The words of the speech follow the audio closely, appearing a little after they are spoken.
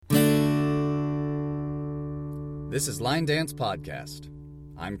This is Line Dance Podcast.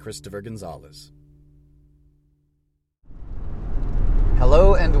 I'm Christopher Gonzalez.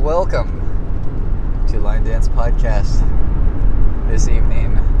 Hello and welcome to Line Dance Podcast this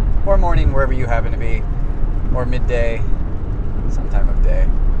evening, or morning, wherever you happen to be, or midday, some time of day,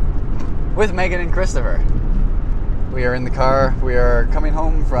 with Megan and Christopher. We are in the car. We are coming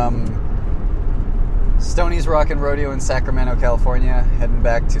home from Stoney's Rockin' Rodeo in Sacramento, California, heading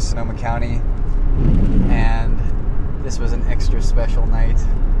back to Sonoma County, and this was an extra special night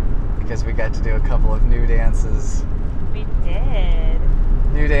because we got to do a couple of new dances. We did.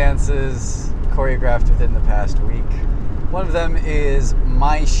 New dances choreographed within the past week. One of them is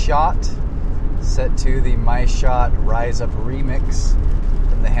My Shot, set to the My Shot Rise Up remix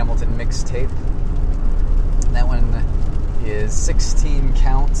from the Hamilton mixtape. That one is 16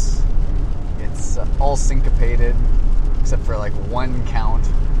 counts. It's all syncopated, except for like one count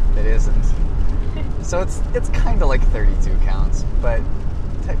that isn't. So it's kind of like 32 counts, but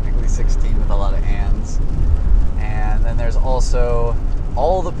technically 16 with a lot of ands. And then there's also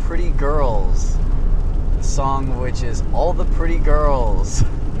All the Pretty Girls, the song which is All the Pretty Girls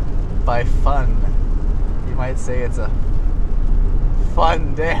by Fun. You might say it's a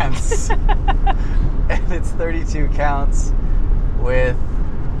fun dance. And it's 32 counts with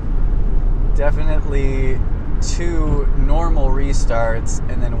definitely 2 normal restarts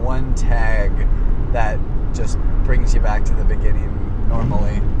and then 1 tag that just brings you back to the beginning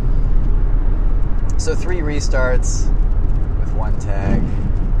normally. So 3 restarts with 1 tag,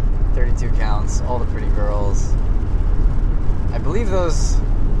 32 counts, All the Pretty Girls. I believe those,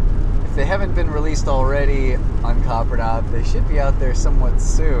 if they haven't been released already on Copper Knob, they should be out there somewhat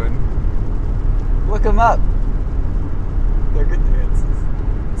soon. Look them up. They're good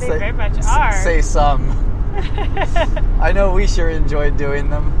dances. They very much are. Say some. I know we sure enjoyed doing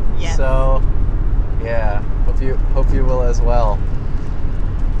them. Yes. So, yeah, hope you will as well.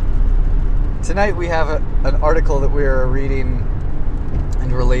 Tonight we have an article that we are reading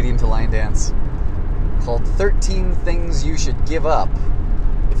and relating to line dance called 13 Things You Should Give Up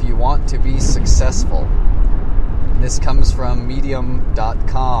If You Want to Be Successful. This comes from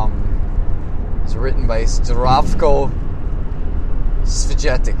Medium.com. It's written by Zdravko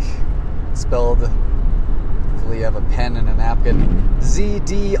Svijatic, spelled, hopefully you have a pen and a napkin,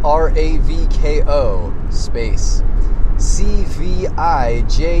 Zdravko space Cvijetic.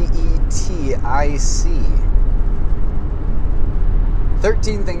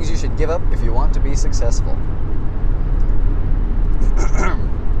 13 things you should give up if you want to be successful.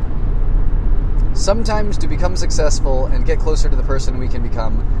 Sometimes to become successful and get closer to the person we can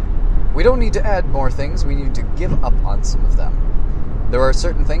become, we don't need to add more things, we need to give up on some of them. There are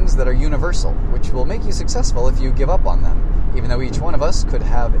certain things that are universal, which will make you successful if you give up on them, even though each one of us could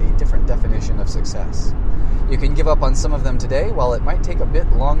have a different definition of success. You can give up on some of them today, while it might take a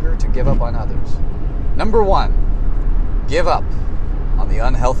bit longer to give up on others. Number 1, give up on the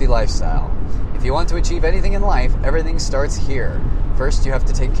unhealthy lifestyle. If you want to achieve anything in life, everything starts here. First, you have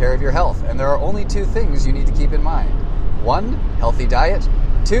to take care of your health, and there are only 2 things you need to keep in mind. 1, healthy diet.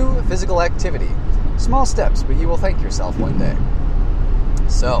 2, physical activity. Small steps, but you will thank yourself one day.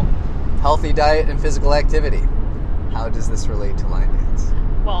 So, healthy diet and physical activity. How does this relate to line dance?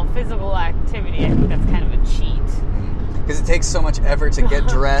 Well, physical activity, I think that's kind of a cheat. Because it takes so much effort to get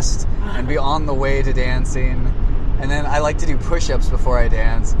dressed and be on the way to dancing. And then I like to do push-ups before I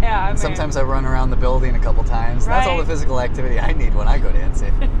dance. Yeah, and sometimes I run around the building a couple times. Right. That's all the physical activity I need when I go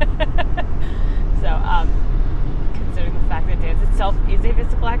dancing. So, considering the fact that dance itself is a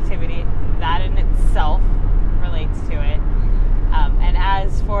physical activity, that in itself relates to it. And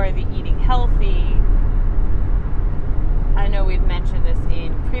as for the eating healthy, I know we've mentioned this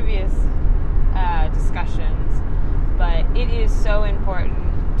in previous discussions, but it is so important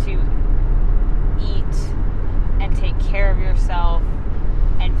to eat and take care of yourself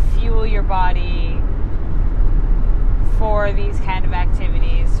and fuel your body for these kind of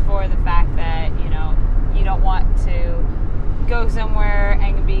activities, for the fact that, you don't want to go somewhere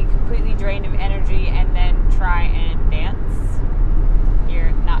and be completely drained of energy and then try and dance.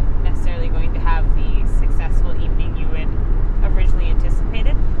 You're not necessarily going to have the successful evening you had originally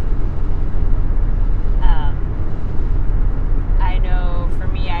anticipated. I know for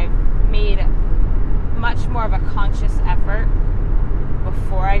me, I've made much more of a conscious effort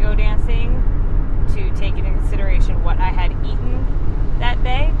before I go dancing to take into consideration what I had eaten that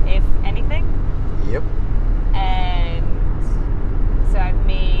day, if anything. Yep. And so I've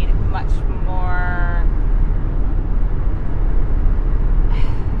made much more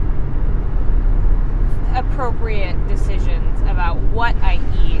appropriate decisions about what I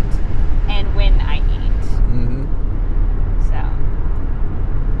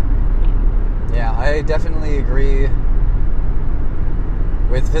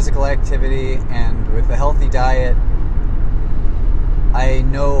physical activity and with a healthy diet, I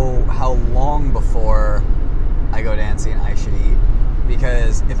know how long before I go dancing I should eat.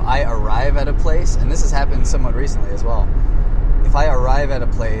 Because if I arrive at a place, and this has happened somewhat recently as well, if I arrive at a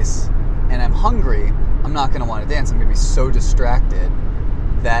place and I'm hungry, I'm not going to want to dance. I'm going to be so distracted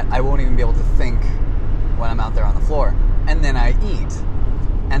that I won't even be able to think when I'm out there on the floor. And then I eat.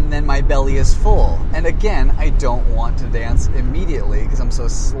 And then my belly is full. And again, I don't want to dance immediately because I'm so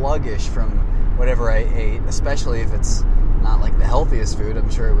sluggish from whatever I ate, especially if it's not like the healthiest food. I'm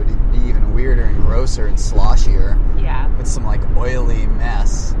sure it would be even weirder and grosser and sloshier. Yeah. With some like oily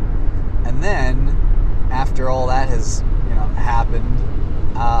mess. And then after all that has, happened,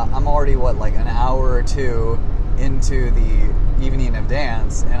 I'm already like an hour or two into the evening of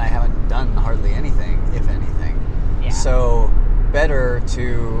dance, and I haven't done hardly anything, if anything. Yeah. So better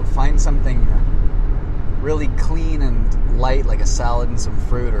to find something really clean and light, like a salad and some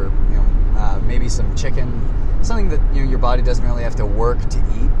fruit, or maybe some chicken, something that your body doesn't really have to work to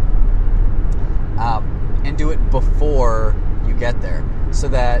eat, and do it before you get there, so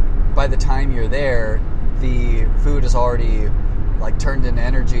that by the time you're there, the food is already like turned into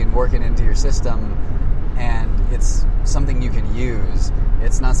energy and working into your system, and it's something you can use.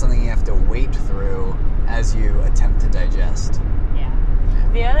 It's not something you have to wait through as you attempt to digest. Yeah.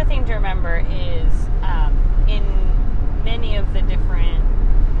 The other thing to remember is in many of the different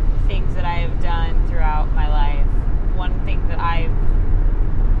things that I have done throughout my life, one thing that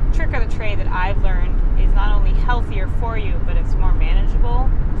trick of the trade that I've learned is not only healthier for you, but it's more manageable,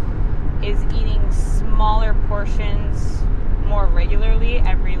 is eating smaller portions more regularly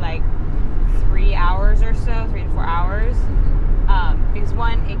every 3 hours or so, 3 to 4 hours. Because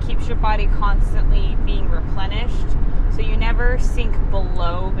one, it keeps your body constantly being replenished, so you never sink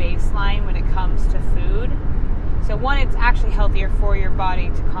below baseline when it comes to food. So one, it's actually healthier for your body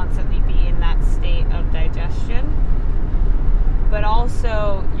to constantly be in that state of digestion, but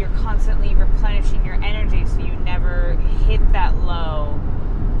also you're constantly replenishing your energy, so you never hit that low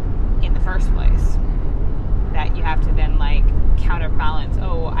in the first place that you have to then counterbalance.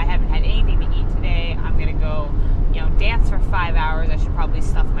 Oh, I haven't had anything to eat today, I'm gonna go dance for 5 hours, I should probably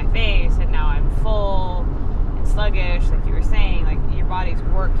stuff my face, and now I'm full and sluggish, like you were saying. Your body's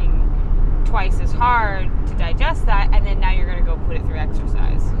working twice as hard to digest that, and then now you're gonna go put it through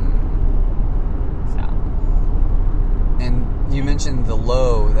exercise. So, and you mentioned the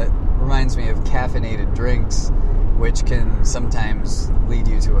low. That reminds me of caffeinated drinks, which can sometimes lead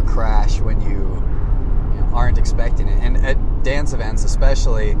you to a crash when you aren't expecting it. And at dance events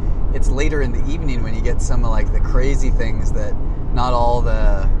especially, it's later in the evening when you get some of the crazy things that not all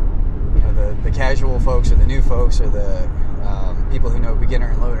the the casual folks or the new folks or the people who know beginner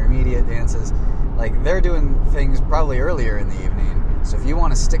and low intermediate dances, they're doing things probably earlier in the evening. So if you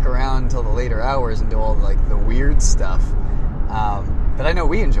want to stick around until the later hours and do all the weird stuff that I know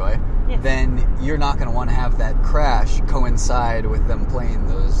we enjoy, yes, then you're not going to want to have that crash coincide with them playing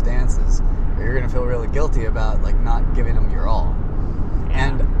those dances. You're going to feel really guilty about not giving them your all. Yeah.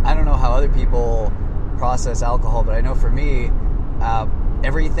 And I don't know how other people process alcohol, but I know for me,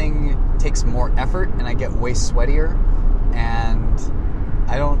 everything takes more effort, and I get way sweatier, and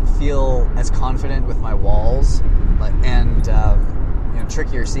I don't feel as confident with my walls, and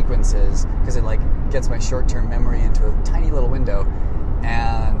trickier sequences, because it gets my short-term memory into a tiny little window.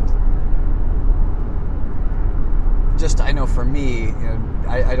 And just, I know for me,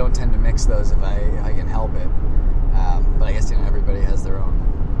 I don't tend to mix those if I can help it. But I guess everybody has their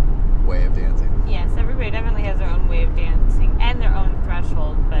own way of dancing. Yes, everybody definitely has their own way of dancing and their own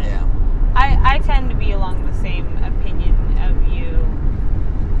threshold. But yeah. I tend to be along the same opinion of you,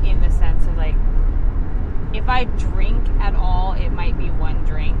 in the sense of if I drink at all, it might be one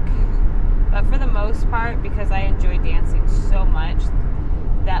drink. But for the most part, because I enjoy dancing so much,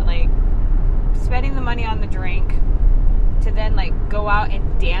 that spending the money on the drink to then go out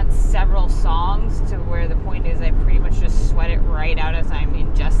and dance several songs to where the point is I pretty much just sweat it right out as I'm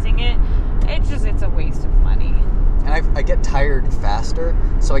ingesting it, it's a waste of money. And I get tired faster,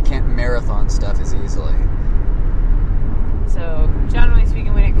 so I can't marathon stuff as easily. So generally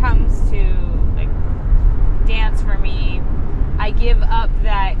speaking, when it comes to dance, for me, I give up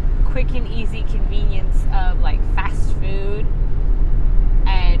that quick and easy convenience of fast food,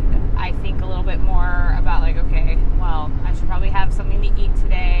 and I think a little bit more about okay, well, I should probably have something to eat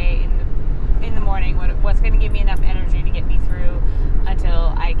today in the morning. What's going to give me enough energy to get me through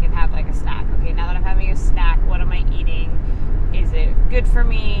until I can have a snack? Okay, now that I'm having a snack, what am I eating? Is it good for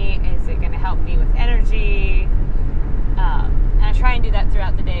me? Is it going to help me with energy? And I try and do that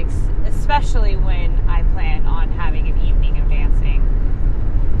throughout the day, especially when I plan on having an evening of dancing.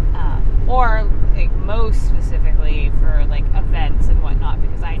 or like most specifically for like events and whatnot,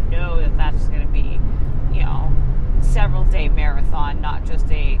 because I know that that's going to be, several day marathon, not just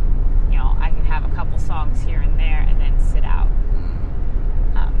a, I can have a couple songs here and there and then sit out.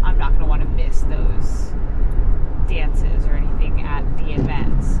 I'm not going to want to miss those dances or anything at the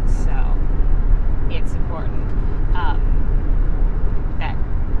events, so it's important that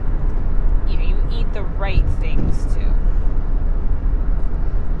you eat the right things too.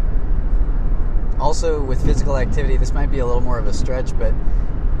 Also, with physical activity, this might be a little more of a stretch, but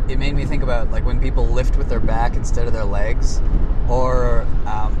it made me think about like when people lift with their back instead of their legs, or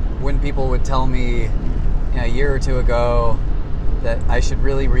when people would tell me a year or two ago that I should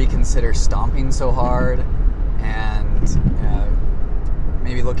really reconsider stomping so hard and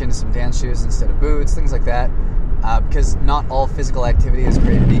maybe look into some dance shoes instead of boots, things like that, because not all physical activity is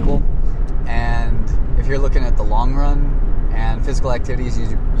created equal. And if you're looking at the long run and physical activities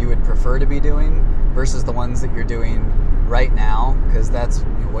you would prefer to be doing versus the ones that you're doing right now, because that's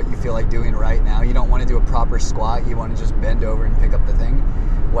what you feel like doing right now. You don't want to do a proper squat. You want to just bend over and pick up the thing.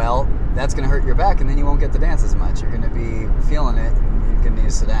 Well, that's going to hurt your back, and then you won't get to dance as much. You're going to be feeling it, and you're going to need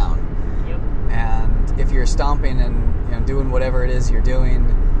to sit down. Yep. And if you're stomping and doing whatever it is you're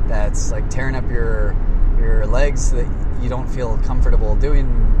doing that's like tearing up your legs so that you don't feel comfortable doing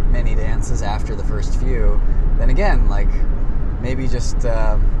many dances after the first few, then again, like maybe just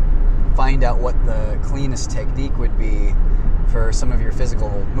find out what the cleanest technique would be for some of your physical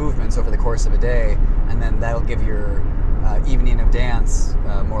movements over the course of a day, and then that'll give your evening of dance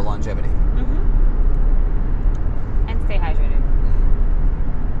more longevity. Mm-hmm. And stay hydrated.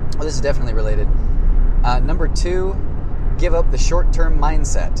 Well, this is definitely related. Number 2, give up the short-term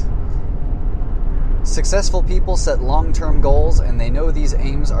mindset. Successful people set long-term goals, and they know these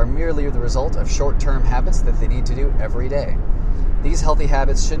aims are merely the result of short-term habits that they need to do every day. These healthy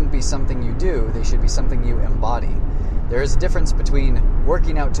habits shouldn't be something you do, they should be something you embody. There is a difference between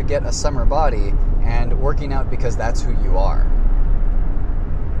working out to get a summer body and working out because that's who you are.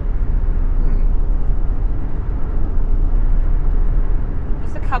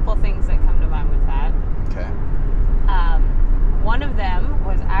 Just a couple things that come to mind with that. Okay. One of them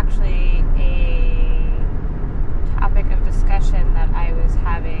was actually a topic of discussion that I was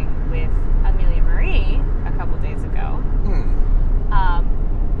having with Amelia Marie a couple days ago.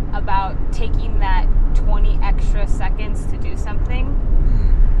 About taking that 20 extra seconds to do something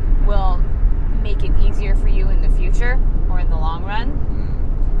will make it easier for you in the future or in the long run.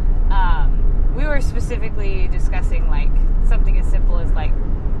 We were specifically discussing like something as simple as like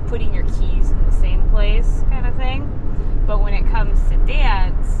putting your keys in the same place kind of thing. But when it comes to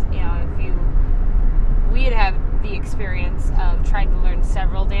dance, we had had the experience of trying to learn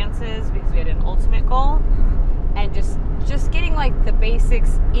several dances because we had an ultimate goal, and just getting like the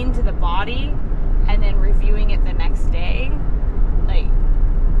basics into the body and then reviewing it the next day. Like,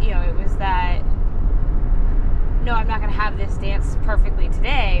 it was that, no, I'm not going to have this dance perfectly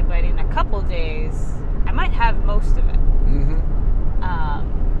today, but in a couple days, I might have most of it.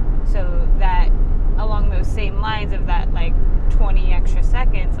 So that along those same lines of that, like 20 extra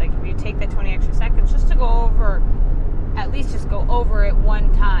seconds, like if you take that 20 extra seconds just to go over, at least just go over it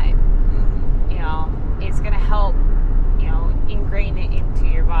one time, it's going to help, ingrain it into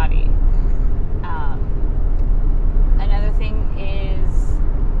your body. Another thing is,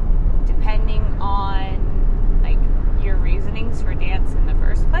 depending on like your reasonings for dance in the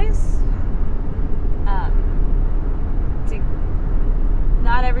first place,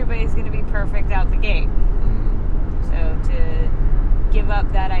 not everybody's going to be perfect out the gate. So to give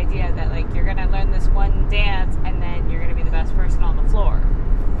up that idea that like you're going to learn this one dance and then you're going to be the best person on the floor,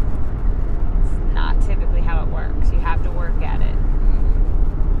 it's not typically how it works. You have to work at it.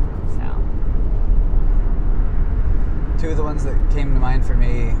 So 2 of the ones that came to mind for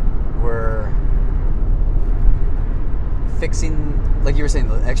me were fixing, like you were saying,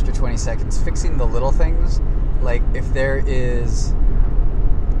 the extra 20 seconds, fixing the little things. Like if there is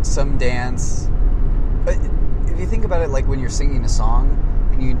some dance, but if you think about it, like when you're singing a song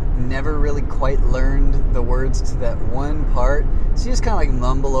and you never really quite learned the words to that one part, so you just kind of like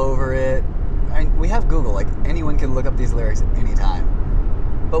mumble over it. I mean, we have Google, like anyone can look up these lyrics at any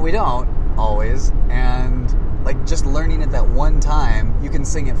time, but we don't always, and like just learning it that one time, you can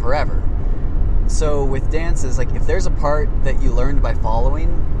sing it forever. So with dances, like if there's a part that you learned by following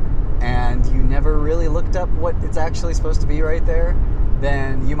and you never really looked up what it's actually supposed to be right there,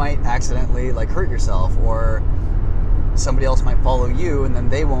 then you might accidentally like hurt yourself, or somebody else might follow you and then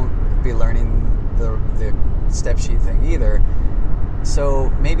they won't be learning the step sheet thing either.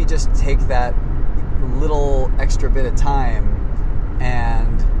 So maybe just take that little extra bit of time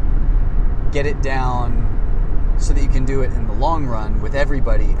and get it down so that you can do it in the long run with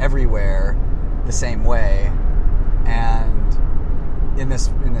everybody, everywhere, the same way. And in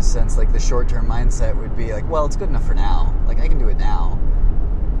this sense, like the short-term mindset would be like, well, it's good enough for now. Like, I can do it now.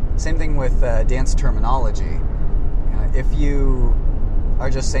 Same thing with dance terminology. If you are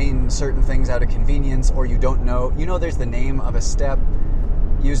just saying certain things out of convenience, or you don't know, there's the name of a step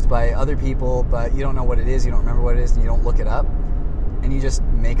used by other people, but you don't know what it is, you don't remember what it is, and you don't look it up, and you just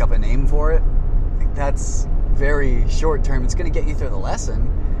make up a name for it, like, that's very short term. It's going to get you through the lesson,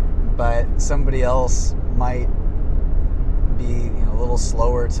 but somebody else might be a little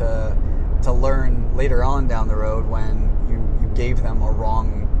slower to learn later on down the road when you gave them a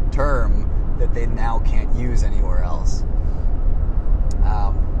wrong term that they now can't use anywhere else.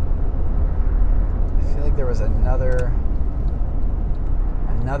 I feel like there was another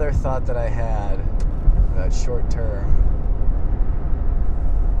thought that I had about short term.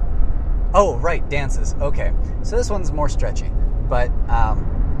 Oh, right, dances. Okay, so this one's more stretchy, but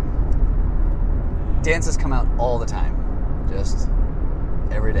dances come out all the time, just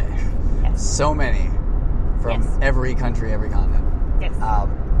every day. Yes. So many from every country, every continent. Yes.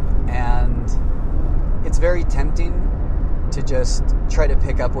 And it's very tempting to just try to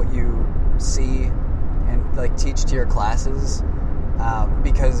pick up what you see and like teach to your classes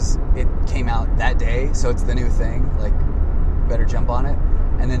because it came out that day, so it's the new thing. Like, better jump on it.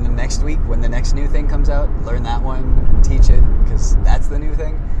 And then the next week, when the next new thing comes out, learn that one and teach it because that's the new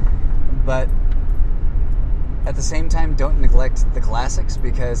thing. But at the same time, don't neglect the classics,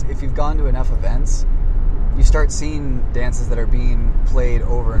 because if you've gone to enough events, you start seeing dances that are being played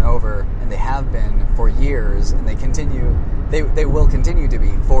over and over, and they have been for years, and they will continue to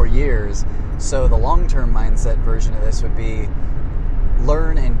be for years. So the long-term mindset version of this would be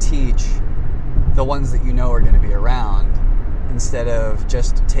learn and teach the ones that you know are going to be around, instead of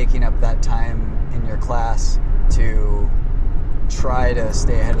just taking up that time in your class to try to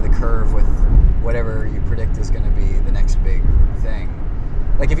stay ahead of the curve with whatever you predict is going to be the next big thing.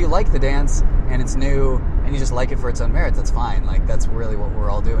 Like, if you like the dance and it's new and you just like it for its own merits, that's fine. Like, that's really what we're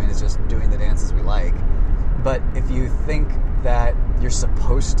all doing, is just doing the dances we like. But if you think that you're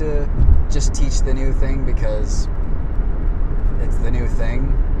supposed to just teach the new thing because it's the new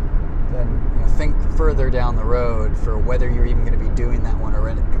thing, then think further down the road for whether you're even going to be doing that one,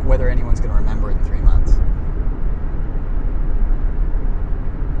 or whether anyone's going to remember it in 3 months.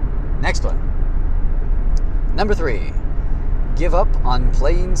 Next one. Number 3. Give up on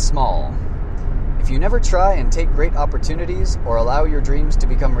playing small. If you never try and take great opportunities or allow your dreams to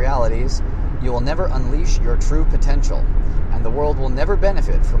become realities, you will never unleash your true potential, and the world will never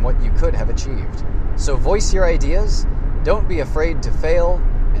benefit from what you could have achieved. So voice your ideas, don't be afraid to fail,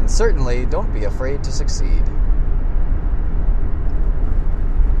 and certainly don't be afraid to succeed.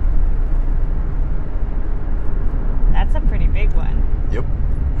 That's a pretty big one. Yep.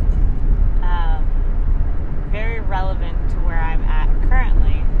 Very relevant to where I'm at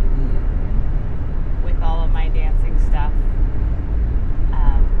currently with all of my dancing stuff.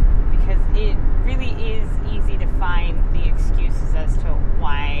 Because it really is easy to find the excuses as to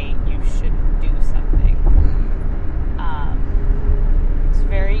why you shouldn't do something. It's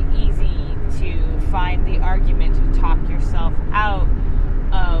very easy to find the argument to talk yourself out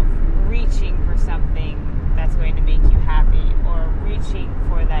of reaching for something that's going to make you happy, or reaching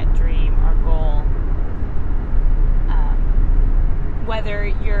for that dream or goal. Whether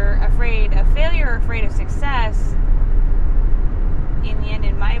you're afraid of failure or afraid of success, in the end,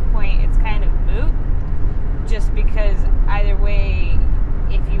 in my point, it's kind of moot. Just because either way,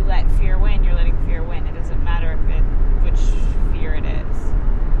 if you let fear win, you're letting fear win. It doesn't matter which fear it is.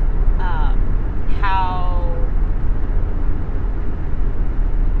 How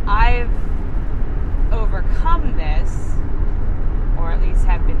I've overcome this, or at least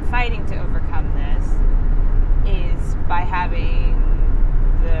have been fighting to overcome this, is by having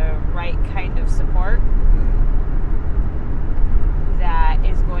the right kind of support that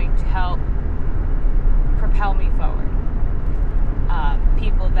is going to help propel me forward.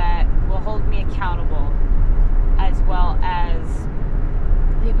 People that will hold me accountable, as well as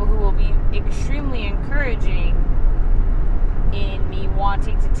people who will be extremely encouraging in me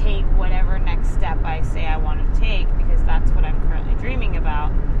wanting to take whatever next step I say I want to take, because that's what I'm currently dreaming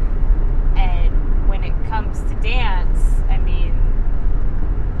about. And when it comes to dance, I mean,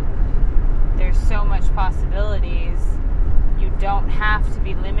 there's so much possibilities. You don't have to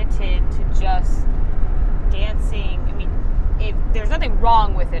be limited to just dancing. I mean, there's nothing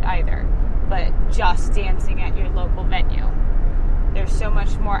wrong with it either, but just dancing at your local venue. There's so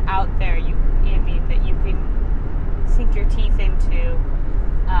much more out there that you can sink your teeth into.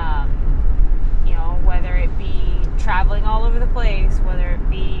 whether it be traveling all over the place, whether it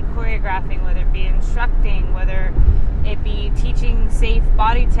be choreographing, whether it be instructing, whether it be teaching safe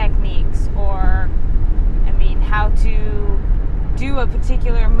body techniques, or, I mean, how to do a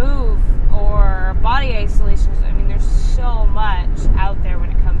particular move or body isolations. I mean, there's so much out there when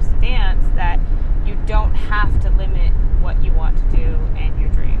it comes to dance that you don't have to limit what you want to do and your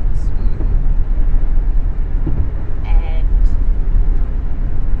dreams. And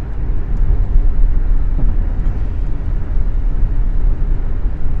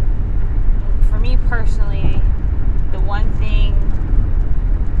for me personally, the one thing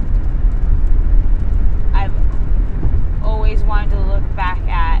I've always wanted to look back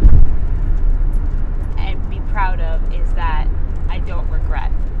at and be proud of is that I don't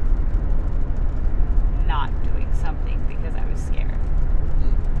regret not doing something because I was scared.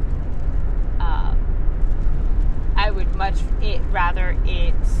 I would much rather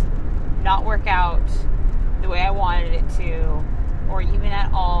it not work out the way I wanted it to, or even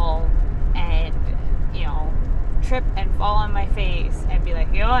at all, and, you know, trip and fall on my face and be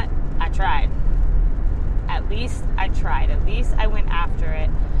like, you know what, I tried. At least I tried. At least I went after it,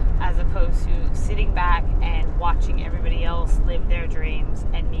 as opposed to sitting back and watching everybody else live their dreams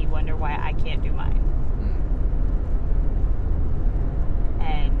and me wonder why I can't do mine.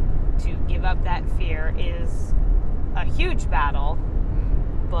 And to give up that fear is a huge battle,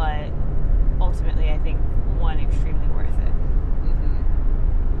 but ultimately I think one extremely worth it.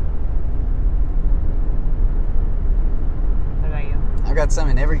 What about you? I got some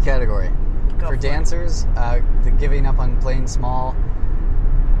in every category. Go For for dancers, the giving up on playing small.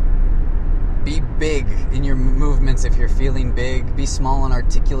 Be big in your movements if you're feeling big. Be small and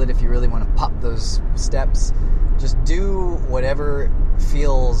articulate if you really want to pop those steps. Just do whatever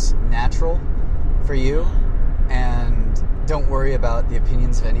feels natural for you, and don't worry about the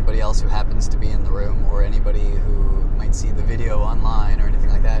opinions of anybody else who happens to be in the room, or anybody who might see the video online or anything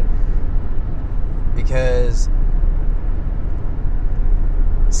like that, because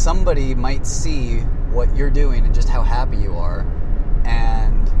somebody might see what you're doing and just how happy you are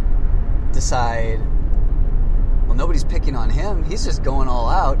and decide, well, nobody's picking on him, he's just going all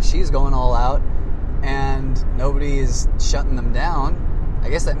out, she's going all out, and nobody is shutting them down. I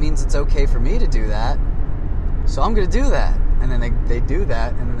guess that means it's okay for me to do that, so I'm going to do that. And then they do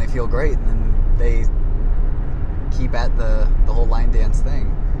that, and then they feel great, and then they keep at the whole line dance thing,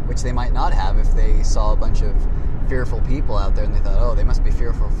 which they might not have if they saw a bunch of fearful people out there and they thought, oh, they must be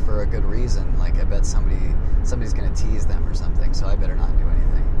fearful for a good reason. Like, I bet somebody's going to tease them or something, so I better not do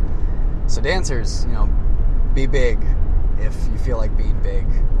anything. So dancers, you know, be big if you feel like being big.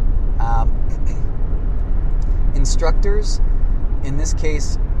 Instructors, in this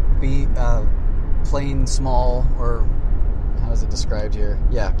case, be playing small, or how is it described here?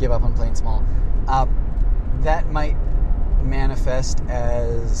 Yeah, give up on playing small. That might manifest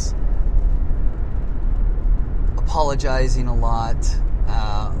as apologizing a lot,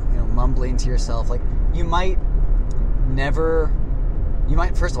 mumbling to yourself. Like,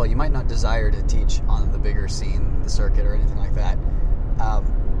 first of all, you might not desire to teach on the bigger scene, the circuit, or anything like that.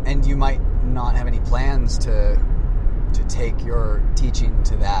 And you might not have any plans to take your teaching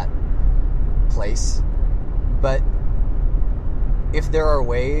to that place. But if there are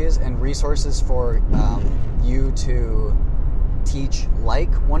ways and resources for you to teach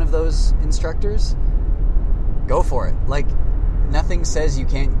like one of those instructors, go for it. Like, nothing says you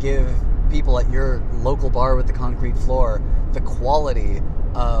can't give people at your local bar with the concrete floor the quality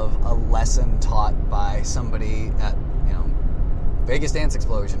of a lesson taught by somebody at, Vegas Dance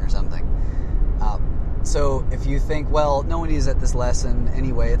Explosion or something. So if you think, well, nobody's at this lesson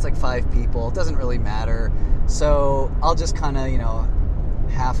anyway, it's like 5 people, it doesn't really matter, so I'll just kind of,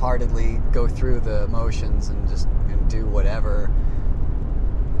 half-heartedly go through the motions and just do whatever.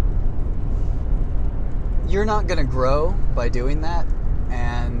 You're not going to grow by doing that,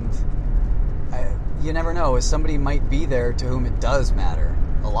 and you never know. Somebody might be there to whom it does matter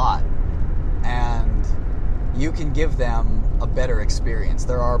a lot, and you can give them a better experience.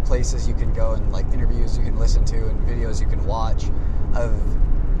 There are places you can go, and like interviews you can listen to and videos you can watch of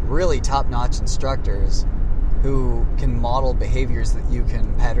really top-notch instructors who can model behaviors that you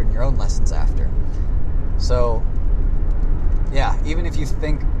can pattern your own lessons after. So, yeah, even if you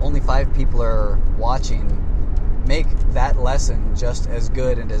think only 5 people are watching, make that lesson just as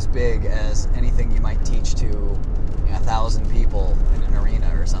good and as big as anything you might teach to 1,000 people in an arena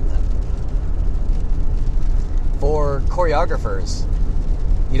or something. For choreographers,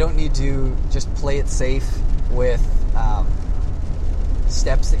 you don't need to just play it safe with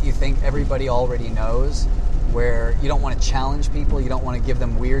steps that you think everybody already knows, where you don't want to challenge people, you don't want to give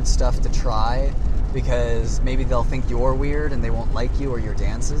them weird stuff to try, because maybe they'll think you're weird and they won't like you or your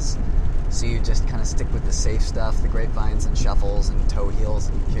dances. So you just kind of stick with the safe stuff, the grapevines and shuffles and toe heels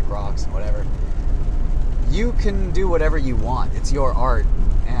and kick rocks and whatever. You can do whatever you want. It's your art.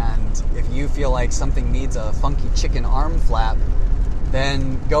 And if you feel like something needs a funky chicken arm flap,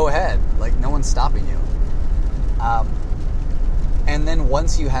 then go ahead. Like, no one's stopping you. And then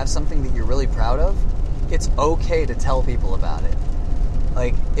once you have something that you're really proud of, it's okay to tell people about it.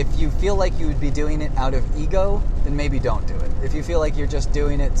 Like, if you feel like you would be doing it out of ego, then maybe don't do it. If you feel like you're just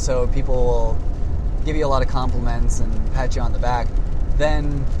doing it so people will give you a lot of compliments and pat you on the back,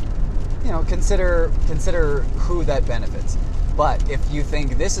 then, you know, consider who that benefits. But if you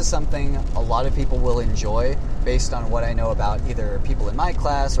think this is something a lot of people will enjoy, based on what I know about either people in my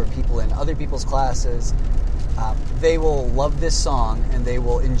class or people in other people's classes, they will love this song and they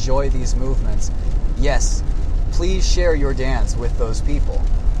will enjoy these movements. Yes, please share your dance with those people.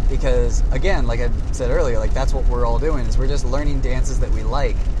 Because, again, like I said earlier, like that's what we're all doing, is we're just learning dances that we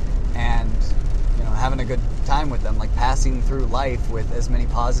like and, you know, having a good time with them, like passing through life with as many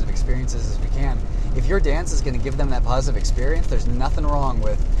positive experiences as we can. If your dance is going to give them that positive experience, there's nothing wrong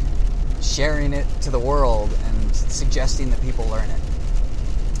with sharing it to the world and suggesting that people learn it.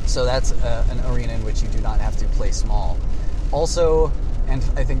 So that's an arena in which you do not have to play small. Also, and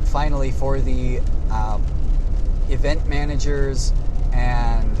I think finally for the event managers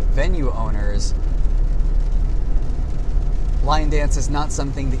and venue owners, line dance is not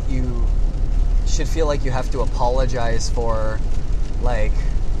something that you should feel like you have to apologize for, like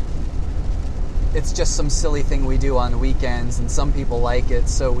it's just some silly thing we do on the weekends and some people like it,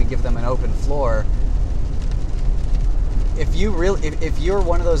 so we give them an open floor. If you're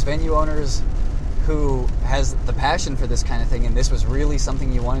one of those venue owners who has the passion for this kind of thing and this was really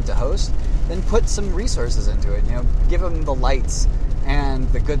something you wanted to host, then put some resources into it. You know, give them the lights and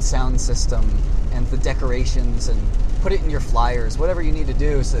the good sound system and the decorations, and put it in your flyers, whatever you need to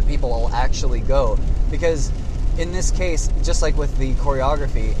do so that people will actually go. Because in this case, just like with the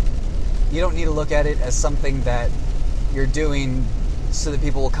choreography, you don't need to look at it as something that you're doing so that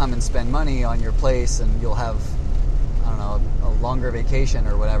people will come and spend money on your place and you'll have, I don't know, a longer vacation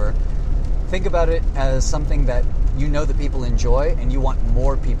or whatever. Think about it as something that you know that people enjoy and you want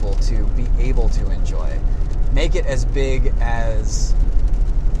more people to be able to enjoy. Make it as big as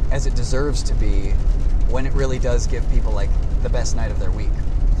it deserves to be, when it really does give people like the best night of their week.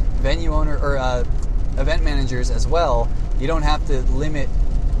 Venue owner or event managers as well, you don't have to limit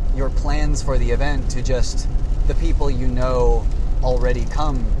your plans for the event to just the people you know already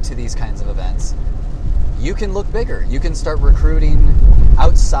come to these kinds of events. You can look bigger. You can start recruiting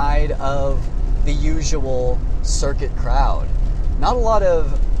outside of the usual circuit crowd. Not a lot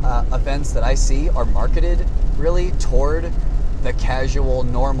of events that I see are marketed really toward the casual,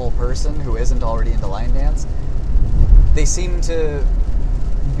 normal person who isn't already into line dance. They seem to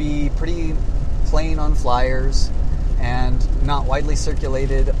be pretty plain on flyers and not widely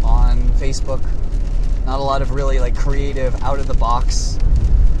circulated on Facebook. Not a lot of really like creative, out-of-the-box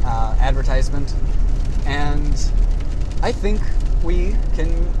advertisement. And I think we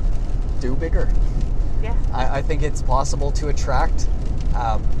can do bigger. Yeah. I think it's possible to attract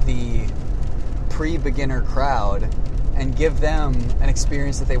the pre-beginner crowd and give them an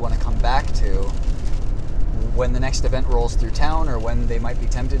experience that they want to come back to when the next event rolls through town, or when they might be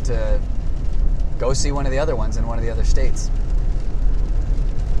tempted to go see one of the other ones in one of the other states.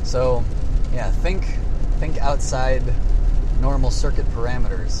 So, yeah, think outside normal circuit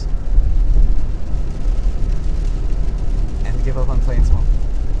parameters. And give up on playing small.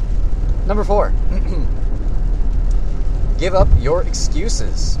 Number 4. Give up your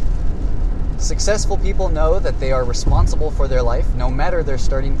excuses. Successful people know that they are responsible for their life, no matter their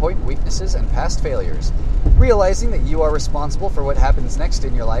starting point, weaknesses, and past failures. Realizing that you are responsible for what happens next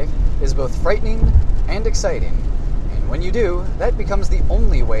in your life is both frightening and exciting. And when you do, that becomes the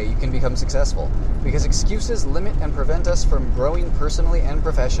only way you can become successful, because excuses limit and prevent us from growing personally and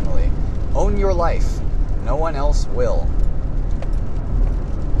professionally. Own your life. No one else will.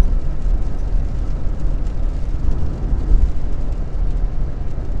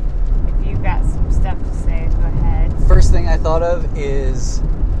 Got some stuff to say, go ahead. First thing I thought of is,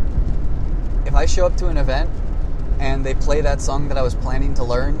 if I show up to an event and they play that song that I was planning to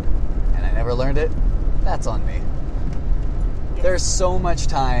learn and I never learned it, that's on me. Yes. There's so much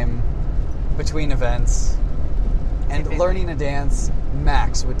time between events, and learning a dance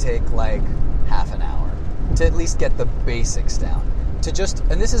max would take like half an hour to at least get the basics down.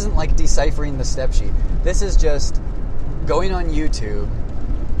 And this isn't like deciphering the step sheet. This is just going on YouTube,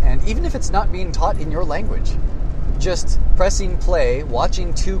 and even if it's not being taught in your language, just pressing play,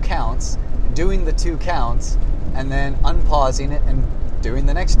 watching 2 counts, doing the 2 counts and then unpausing it and doing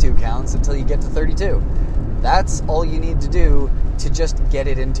the next 2 counts until you get to 32. That's all you need to do to just get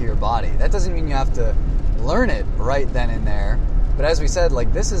it into your body. That doesn't mean you have to learn it right then and there. But as we said,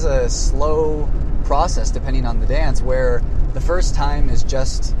 like, this is a slow process depending on the dance, where the first time is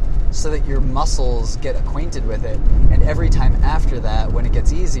just so that your muscles get acquainted with it, and every time after that, when it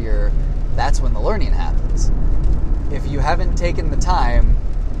gets easier, that's when the learning happens. If you haven't taken the time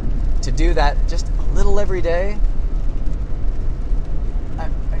to do that just a little every day,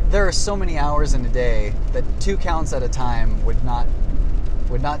 there are so many hours in a day that 2 counts at a time would not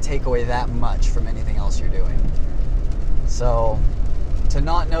take away that much from anything else you're doing. So, to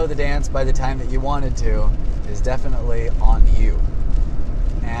not know the dance by the time that you wanted to is definitely on you.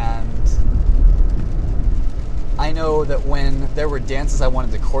 And I know that when there were dances I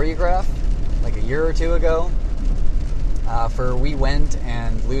wanted to choreograph, like a year or 2 ago, for We Went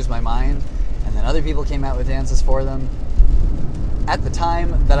and Lose My Mind, and then other people came out with dances for them, at the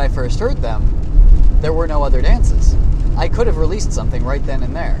time that I first heard them, there were no other dances. I could have released something right then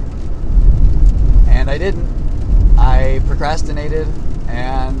and there. And I didn't. I procrastinated,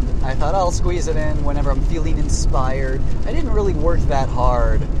 and I thought I'll squeeze it in whenever I'm feeling inspired. I didn't really work that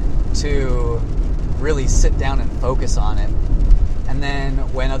hard to really sit down and focus on it. And then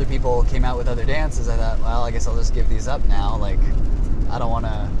when other people came out with other dances, I thought, well, I guess I'll just give these up now. Like, I don't want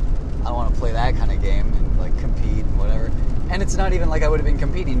to play that kind of game and like compete and whatever. And it's not even like I would have been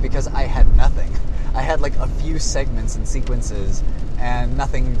competing, because I had nothing. I had like a few segments and sequences and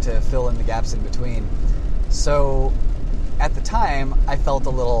nothing to fill in the gaps in between. So at the time, I felt a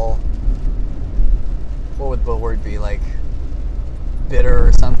little, what would the word be, like bitter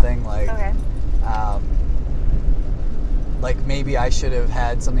or something, like, Okay. Like maybe I should have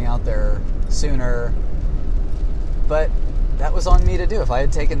had something out there sooner, but that was on me to do. If I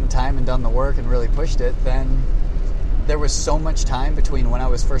had taken the time and done the work and really pushed it, then there was so much time between when I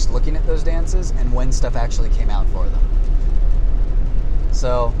was first looking at those dances and when stuff actually came out for them.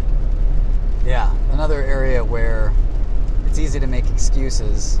 So, yeah, another area where it's easy to make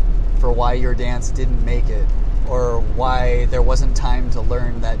excuses for why your dance didn't make it, or why there wasn't time to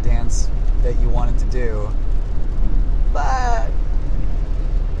learn that dance that you wanted to do. But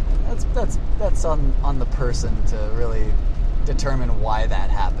that's on the person to really determine why that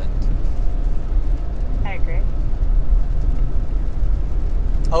happened. I agree.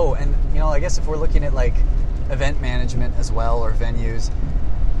 Oh, and I guess if we're looking at like event management as well, or venues,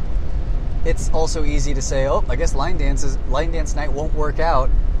 it's also easy to say, oh, I guess line dance night won't work out.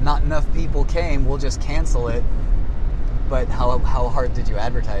 Not enough people came, we'll just cancel it. But how hard did you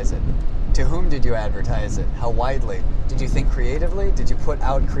advertise it? To whom did you advertise it? How widely? Did you think creatively? Did you put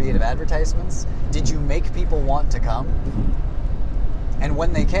out creative advertisements? Did you make people want to come? And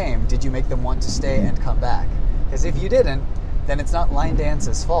when they came, did you make them want to stay and come back? Because if you didn't, then it's not line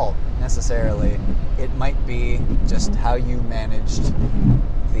dance's fault necessarily. It might be just how you managed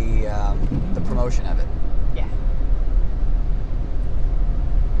the promotion of it. Yeah.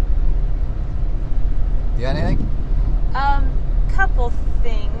 You got anything? Couple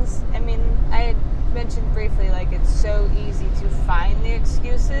things. I mean, I had mentioned briefly, like, it's so easy to find the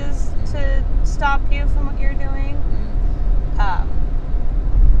excuses to stop you from what you're doing.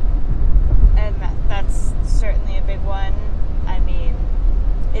 And that's certainly a big one. I mean,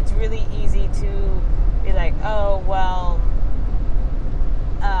 it's really easy to be like, oh, well,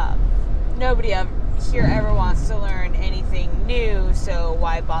 nobody here ever wants to learn anything new, so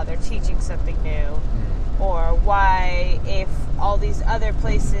why bother teaching something new? Or why, if all these other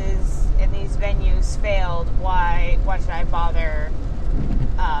places and these venues failed, why should I bother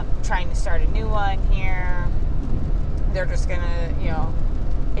trying to start a new one here? They're just gonna,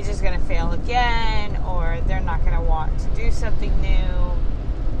 it's just gonna fail again, or they're not gonna want to do something new,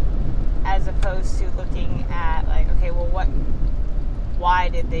 as opposed to looking at, like, okay, well, why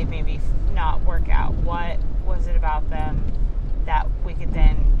did they maybe not work out? What was it about them that we could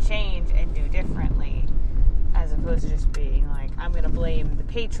then change and do differently? As opposed to just being like, I'm going to blame the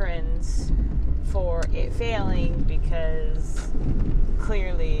patrons for it failing because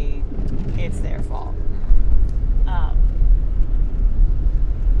clearly it's their fault.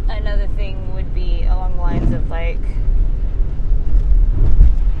 Another thing would be along the lines of, like,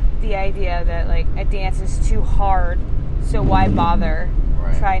 the idea that, like, a dance is too hard, so why bother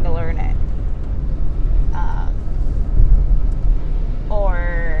trying to learn it?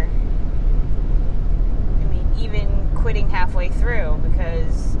 Or, I mean, even quitting halfway through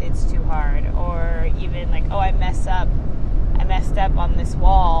because it's too hard. Or even like, oh, I messed up on this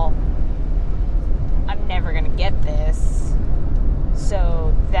wall. I'm never going to get this.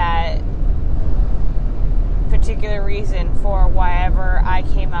 So that particular reason for why ever I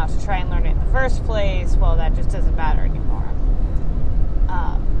came out to try and learn it in the first place, well, that just doesn't matter anymore.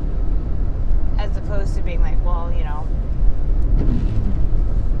 As opposed to being like, well, you know,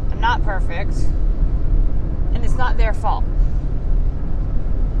 I'm not perfect, and it's not their fault.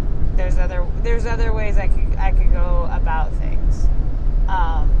 There's other ways I could go about things.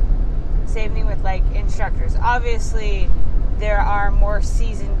 Same thing with like instructors. Obviously, there are more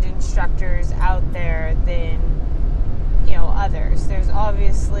seasoned instructors out there than, you know, others. There's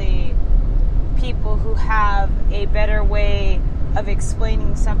obviously people who have a better way of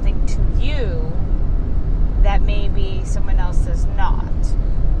explaining something to you that maybe someone else does not.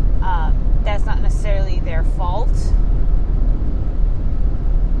 That's not necessarily their fault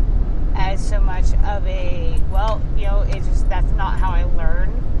as so much of a, well, you know, it's just, that's not how I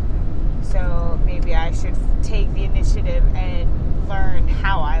learn. So maybe I should take the initiative and learn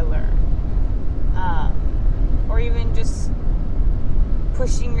how I learn. Or even just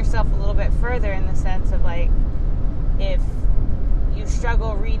pushing yourself a little bit further in the sense of like, if you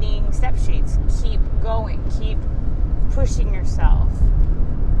struggle reading step sheets, keep going, keep pushing yourself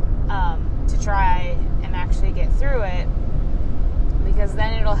to try and actually get through it, because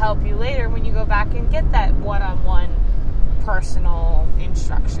then it'll help you later when you go back and get that one-on-one personal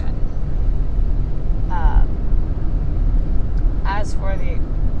instruction. As for the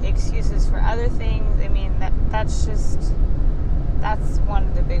excuses for other things, I mean, that's one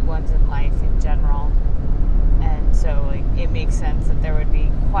of the big ones in life in general. And so, like, it makes sense that there would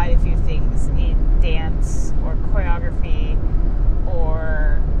be quite a few things in dance or choreography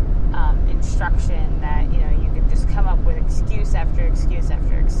or instruction that, you know, you can just come up with excuse after excuse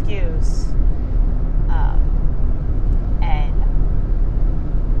after excuse. And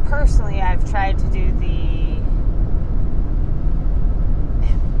personally, I've tried to do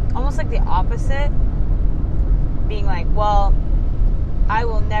almost like the opposite, being like, well, I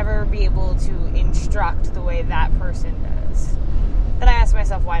will never be able to instruct the way that person does. Then I ask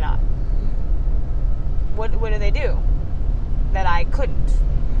myself, why not? What do they do that I couldn't?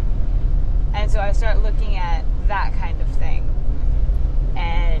 And so I start looking at that kind of thing.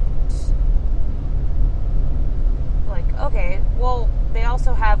 And like, okay, well, they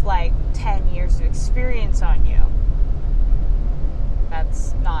also have like 10 years of experience on you.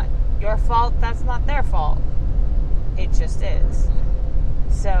 That's not your fault. That's not their fault. It just is.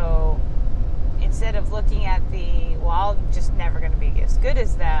 So instead of looking at well, I'm just never going to be as good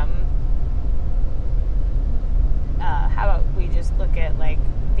as them, how about we just look at like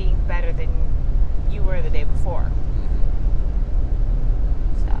being better than you were the day before?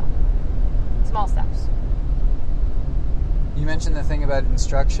 So, small steps. You mentioned the thing about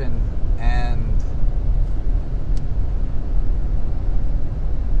instruction, and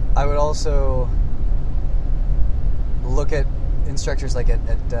I would also look at instructors like at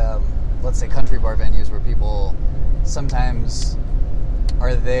let's say country bar venues where people sometimes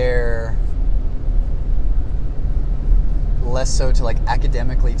are there less so to like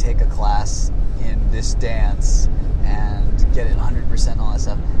academically take a class in this dance and get it 100% and all that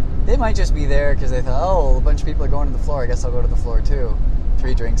stuff. They might just be there because they thought, oh, a bunch of people are going to the floor, I guess I'll go to the floor too.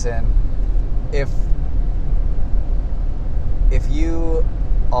 3 drinks in. If you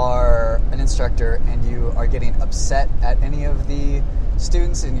are an instructor and you are getting upset at any of the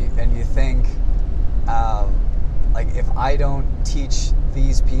students and you think, like, if I don't teach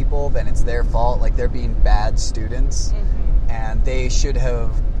these people, then it's their fault, like they're being bad students, and they should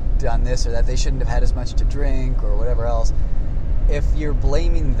have done this or that, they shouldn't have had as much to drink or whatever else. If you're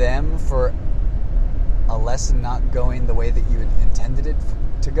blaming them for a lesson not going the way that you intended it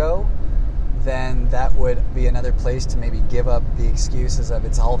to go, then that would be another place to maybe give up the excuses of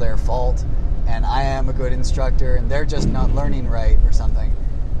it's all their fault and I am a good instructor and they're just not learning right or something.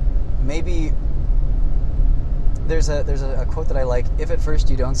 Maybe there's a quote that I like: if at first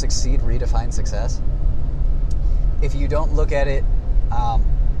you don't succeed, redefine success. If you don't look at it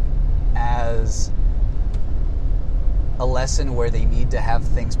as a lesson where they need to have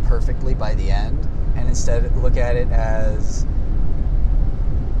things perfectly by the end, and instead look at it as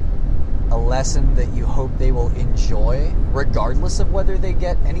a lesson that you hope they will enjoy regardless of whether they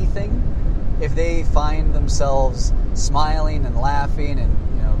get anything. If they find themselves smiling and laughing and,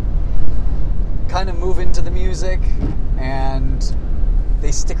 you know, kind of move into the music and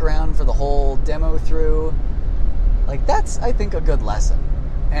they stick around for the whole demo through, like, that's, I think, a good lesson.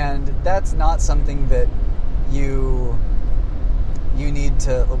 And that's not something that you need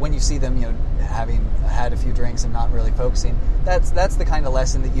to, when you see them, you know, having had a few drinks and not really focusing, that's the kind of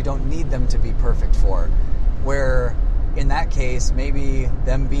lesson that you don't need them to be perfect for. Where in that case, maybe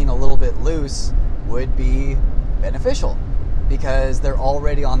them being a little bit loose would be beneficial because they're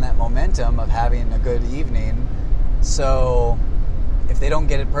already on that momentum of having a good evening. So if they don't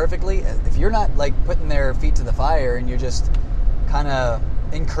get it perfectly, if you're not like putting their feet to the fire and you're just kind of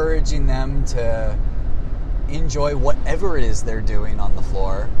encouraging them to enjoy whatever it is they're doing on the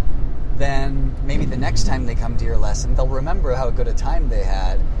floor, then maybe the next time they come to your lesson, they'll remember how good a time they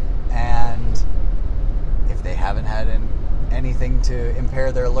had. And if they haven't had anything to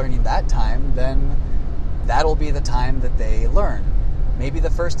impair their learning that time, then that'll be the time that they learn. Maybe the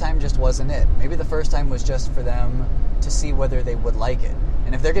first time just wasn't it. Maybe the first time was just for them to see whether they would like it.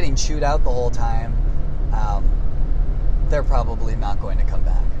 And if they're getting chewed out the whole time, they're probably not going to come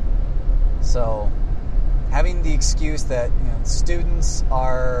back. So having the excuse that students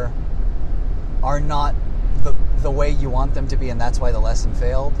are not the way you want them to be, and that's why the lesson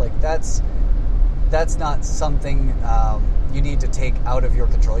failed, like that's not something you need to take out of your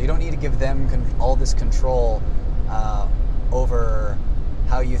control. You don't need to give them all this control over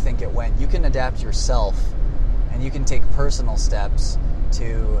how you think it went. You can adapt yourself, and you can take personal steps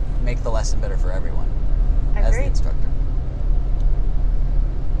to make the lesson better for everyone. As the instructor.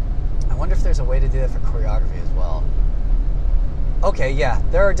 I wonder if there's a way to do that for choreography as well. Okay, yeah,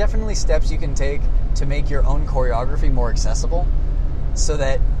 there are definitely steps you can take to make your own choreography more accessible, so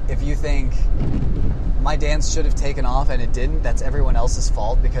that if you think my dance should have taken off and it didn't, that's everyone else's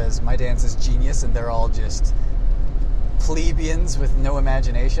fault because my dance is genius and they're all just plebeians with no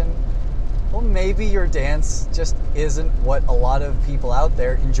imagination. Well, maybe your dance just isn't what a lot of people out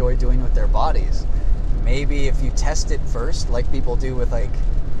there enjoy doing with their bodies. Maybe if you test it first, like people do with like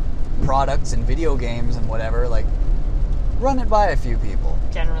products and video games and whatever, like run it by a few people.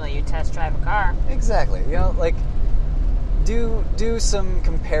 Generally, you test drive a car. Exactly. Like do some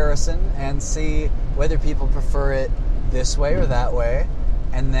comparison and see whether people prefer it this way or that way,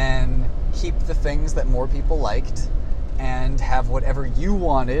 and then keep the things that more people liked and have whatever you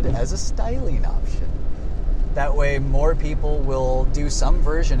wanted as a styling option. That way more people will do some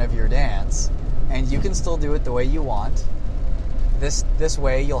version of your dance and you can still do it the way you want. This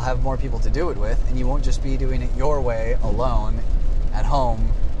way you'll have more people to do it with, and you won't just be doing it your way alone at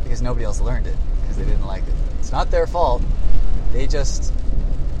home because nobody else learned it because they didn't like it. It's not their fault. They just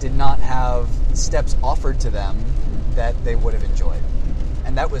did not have steps offered to them that they would have enjoyed.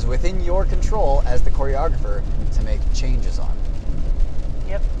 And that was within your control as the choreographer to make changes on.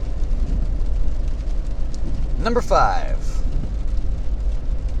 Yep. Number 5.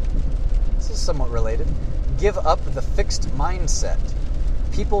 This is somewhat related. Give up the fixed mindset.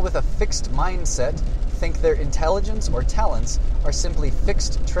 People with a fixed mindset think their intelligence or talents are simply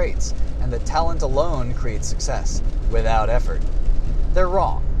fixed traits, and that talent alone creates success, without effort. They're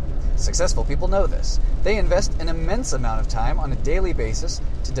wrong. Successful people know this. They invest an immense amount of time on a daily basis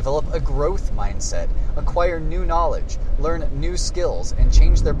to develop a growth mindset, acquire new knowledge, learn new skills, and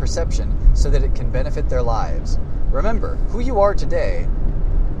change their perception so that it can benefit their lives. Remember, who you are today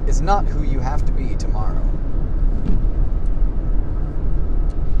is not who you have to be tomorrow.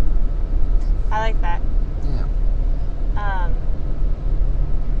 I like that. Yeah.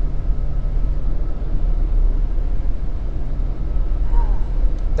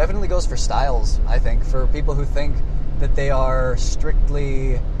 Definitely goes for styles, I think. For people who think that they are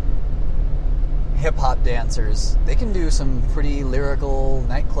strictly hip-hop dancers, they can do some pretty lyrical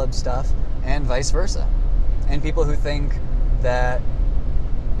nightclub stuff, and vice versa. And people who think that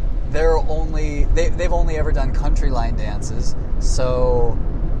they've only ever done country line dances, so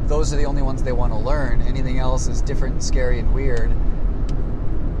those are the only ones they want to learn. Anything else is different, scary, and weird.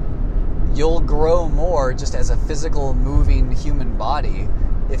 You'll grow more just as a physical, moving human body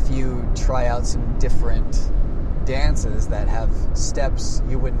if you try out some different dances that have steps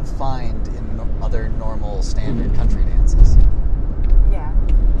you wouldn't find in other normal, standard country dances. Yeah.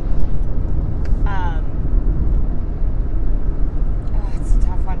 It's a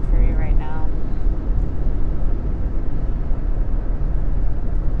tough one for me right now.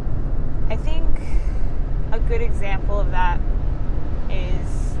 I think a good example of that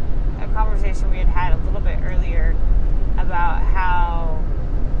is a conversation we had a little bit earlier about how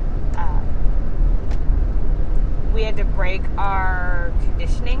we had to break our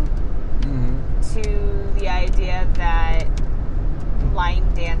conditioning to the idea that line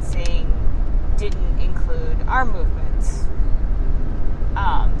dancing didn't include arm movements.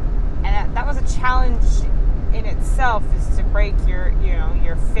 And that was a challenge in itself, is to break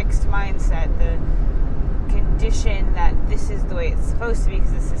your fixed mindset, the condition that this is the way it's supposed to be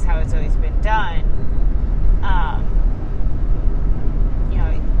because this is how it's always been done.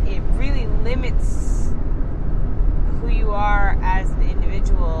 It really limits who you are as an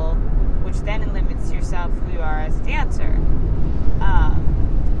individual when which then limits yourself who you are as a dancer.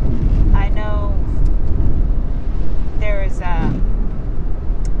 I know there is a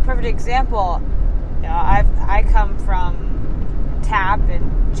perfect example. You know, I come from tap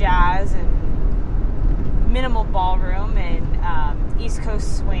and jazz and minimal ballroom and East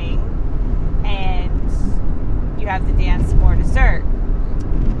Coast swing, and you have the dance more dessert.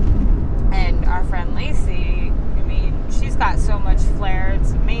 And our friend Lacey, I mean, she's got so much flair,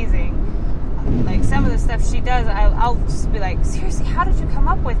 it's amazing. Like, some of the stuff she does, I'll just be like, seriously, how did you come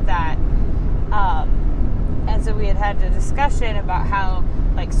up with that? And so we had a discussion about how,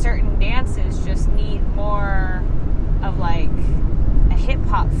 like, certain dances just need more of, like, a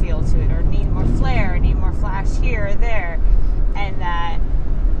hip-hop feel to it, or need more flair, or need more flash here or there. And that,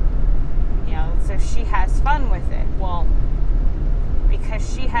 you know, so she has fun with it. Well,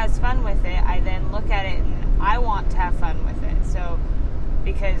 because she has fun with it, I then look at it and I want to have fun with it. So,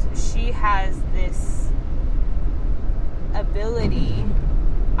 because she has this ability,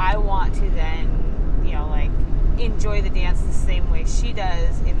 I want to then, you know, like, enjoy the dance the same way she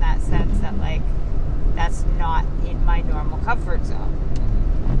does, in that sense that, like, that's not in my normal comfort zone.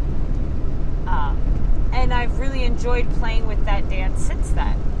 And I've really enjoyed playing with that dance since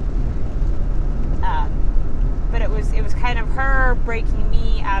then. But it was kind of her breaking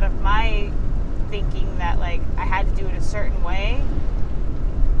me out of my thinking that, like, I had to do it a certain way.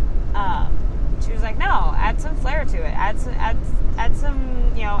 She was like, no, add some flair to it, add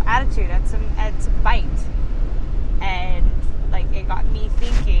some, you know, attitude, add some bite. And, like, it got me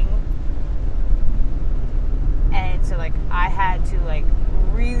thinking, and so, like, I had to, like,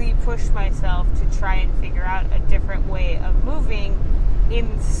 really push myself to try and figure out a different way of moving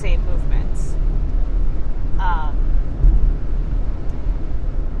in the same movements.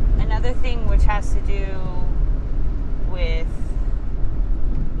 Another thing which has to do with,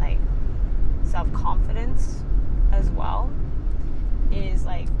 like, self-confidence as well is,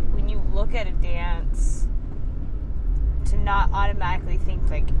 like, when you look at a dance, to not automatically think,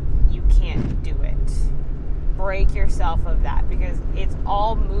 like, you can't do it. Break yourself of that, because it's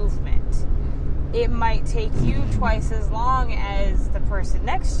all movement. It might take you twice as long as the person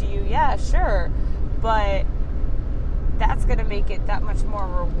next to you, yeah, sure, but that's going to make it that much more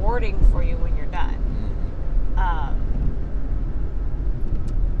rewarding for you when you're done.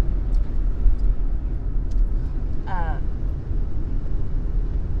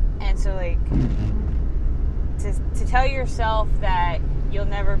 And so, like, to tell yourself that you'll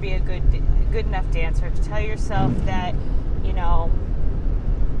never be a good enough dancer, to tell yourself that, you know,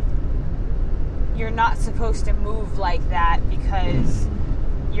 you're not supposed to move like that because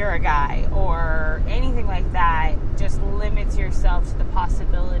you're a guy, or anything like that, just limits yourself to the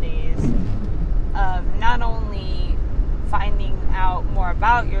possibilities of not only finding out more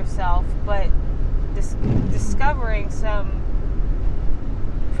about yourself, but discovering some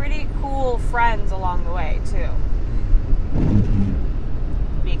pretty cool friends along the way too.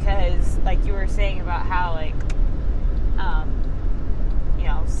 Because, like you were saying about how, like, you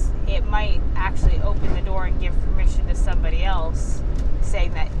know, it might actually open the door and give permission to somebody else,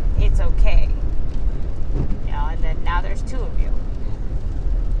 saying that it's okay, you know, and then now there's two of you.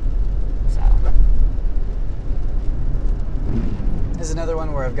 So There's another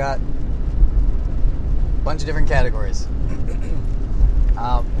one where I've got a bunch of different categories.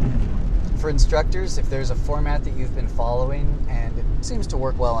 For instructors, if there's a format that you've been following and it seems to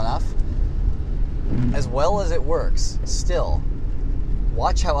work well enough, as well as it works, still,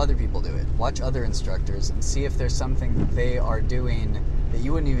 watch how other people do it. Watch other instructors and see if there's something that they are doing that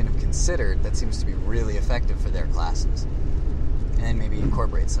you wouldn't even have considered that seems to be really effective for their classes. And then maybe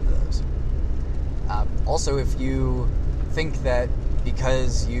incorporate some of those. Also, if you think that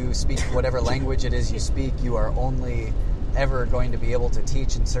because you speak whatever language it is you speak, you are only ever going to be able to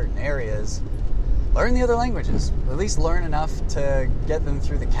teach in certain areas, learn the other languages. At least learn enough to get them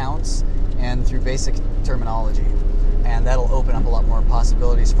through the counts and through basic terminology. And that'll open up a lot more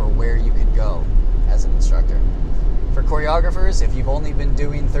possibilities for where you could go as an instructor. For choreographers, if you've only been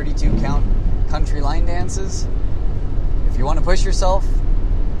doing 32 count country line dances, if you want to push yourself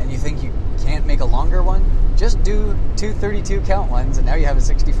and you think you can't make a longer one, just do 2 32 count ones and now you have a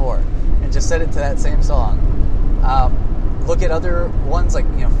 64 and just set it to that same song. Look at other ones like,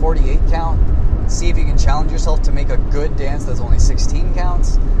 48 count. See if you can challenge yourself to make a good dance that's only 16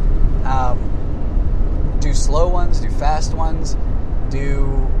 counts. Do slow ones, do fast ones,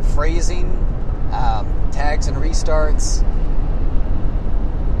 do phrasing, tags and restarts.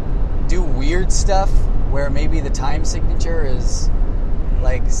 Do weird stuff where maybe the time signature is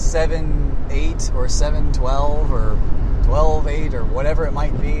like 7-8 or 7-12 or 12-8 or whatever it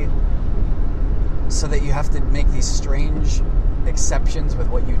might be. so that you have to make these strange exceptions with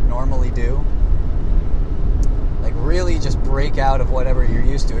what you normally do. Like, really just break out of whatever you're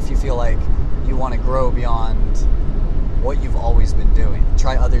used to if you feel like you want to grow beyond what you've always been doing.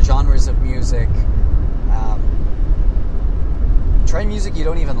 Try other genres of music. Try music you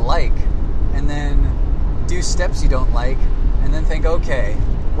don't even like, and then do steps you don't like, and then think, okay,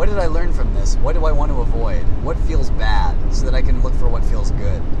 what did I learn from this? What do I want to avoid? What feels bad? So that I can look for what feels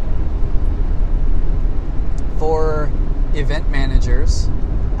good. For event managers,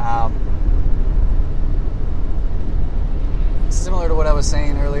 similar to what I was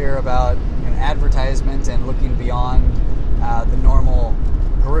saying earlier about advertisement and looking beyond the normal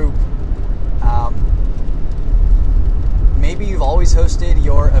group, maybe you've always hosted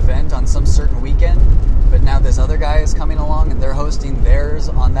your event on some certain weekend, but now this other guy is coming along and they're hosting theirs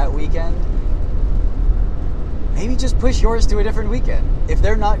on that weekend. Maybe just push yours to a different weekend. If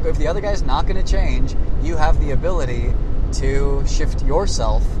the other guy's not going to change, you have the ability to shift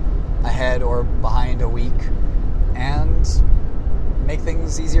yourself ahead or behind a week and make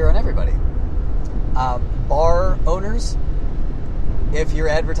things easier on everybody. Bar owners, if you're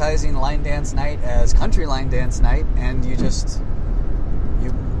advertising line dance night as country line dance night, and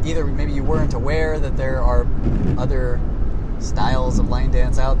maybe you weren't aware that there are other styles of line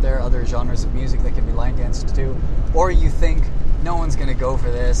dance out there, other genres of music that can be line danced to, or you think no one's going to go for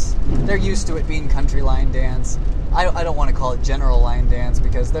this, they're used to it being country line dance, I don't want to call it general line dance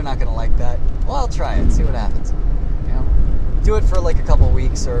because they're not going to like that. Well, I'll try it, see what happens. Do it for like a couple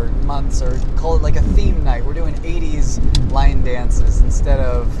weeks or months, or call it like a theme night. We're doing 80s line dances instead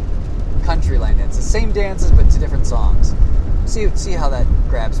of country line dances. Same dances, but to different songs. See how that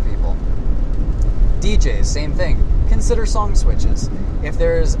grabs people. DJs, same thing. Consider song switches. If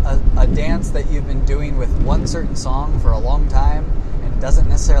there's a dance that you've been doing with one certain song for a long time, and it doesn't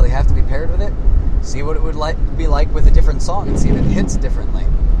necessarily have to be paired with it, see what it would be like with a different song and see if it hits differently.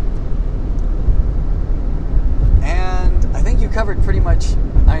 And I think you covered pretty much,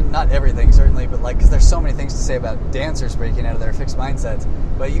 not everything certainly, but because there's so many things to say about dancers breaking out of their fixed mindsets,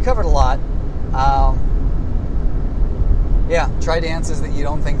 but you covered a lot. Try dances that you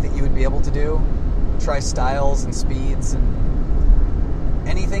don't think that you would be able to do. Try styles and speeds and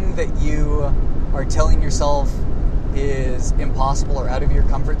anything that you are telling yourself is impossible or out of your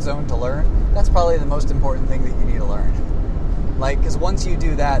comfort zone to learn. That's probably the most important thing that you need to learn. Because once you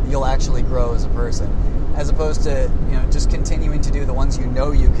do that, you'll actually grow as a person. As opposed to, just continuing to do the ones you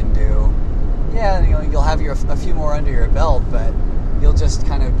know you can do. Yeah, you'll have a few more under your belt, but you'll just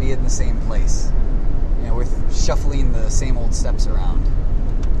kind of be in the same place, with shuffling the same old steps around.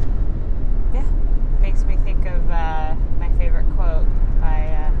 Yeah, makes me think of my favorite quote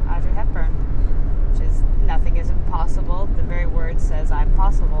by Audrey Hepburn, which is, "Nothing is impossible. The very word says I'm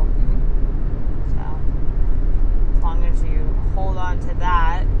possible." Mm-hmm. So, as long as you hold on to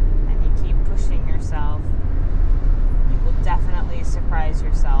that, keep pushing yourself, you will definitely surprise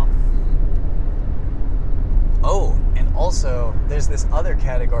yourself. Oh, and also, there's this other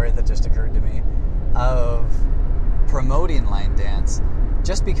category that just occurred to me of promoting line dance.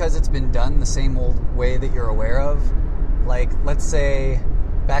 Just because it's been done the same old way that you're aware of, like, let's say,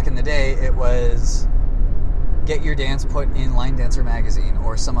 back in the day, it was get your dance put in Line Dancer magazine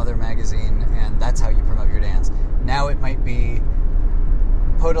or some other magazine, and that's how you promote your dance. Now it might be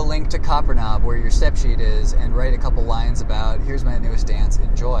put a link to Copper Knob where your step sheet is and write a couple lines about, here's my newest dance,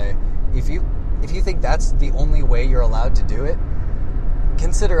 enjoy. If you think that's the only way you're allowed to do it,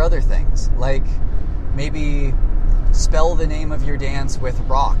 consider other things. Like maybe spell the name of your dance with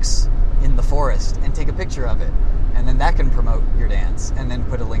rocks in the forest and take a picture of it. And then that can promote your dance and then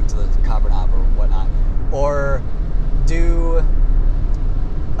put a link to the Copper Knob or whatnot. Or do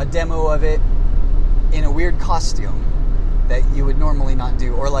a demo of it in a weird costume that you would normally not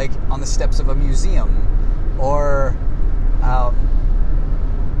do, or like on the steps of a museum, or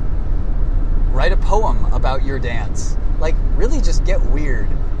write a poem about your dance. Like, really just get weird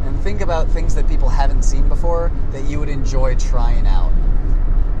and think about things that people haven't seen before that you would enjoy trying out.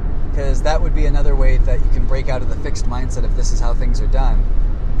 Because that would be another way that you can break out of the fixed mindset of this is how things are done.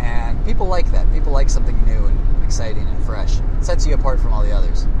 And people like that. People like something new and exciting and fresh. It sets you apart from all the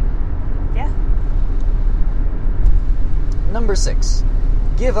others. Yeah. Number 6,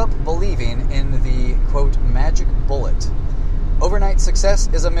 give up believing in the, quote, magic bullet. Overnight success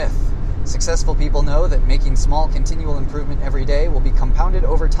is a myth. Successful people know that making small, continual improvement every day will be compounded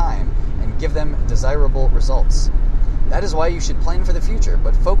over time and give them desirable results. That is why you should plan for the future,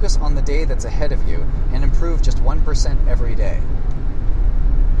 but focus on the day that's ahead of you and improve just 1% every day.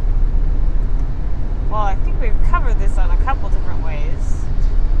 Well, I think we've covered this on a couple different ways.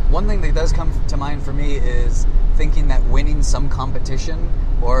 one thing that does come to mind for me is thinking that winning some competition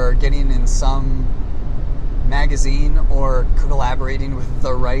or getting in some magazine or collaborating with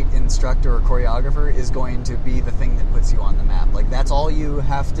the right instructor or choreographer is going to be the thing that puts you on the map. Like, that's all you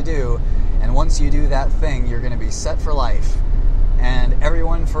have to do, and once you do that thing, you're going to be set for life. And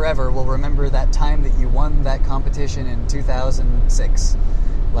everyone forever will remember that time that you won that competition in 2006.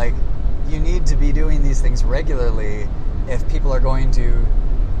 Like, you need to be doing these things regularly if people are going to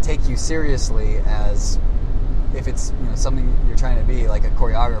take you seriously as if it's, you know, something you're trying to be, like a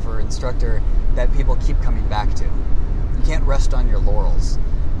choreographer, instructor, that people keep coming back to. You can't rest on your laurels.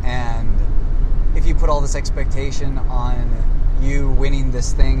 And if you put all this expectation on you winning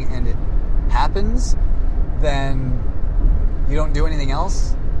this thing and it happens, then you don't do anything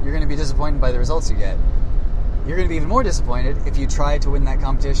else, you're going to be disappointed by the results you get. You're going to be even more disappointed if you try to win that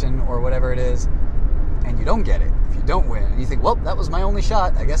competition or whatever it is and you don't get it. If you don't win and you think, well, that was my only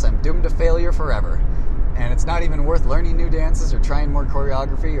shot, I guess I'm doomed to failure forever. And it's not even worth learning new dances or trying more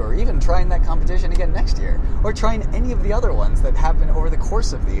choreography or even trying that competition again next year or trying any of the other ones that happen over the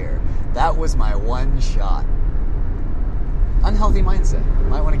course of the year. That was my one shot. Unhealthy mindset.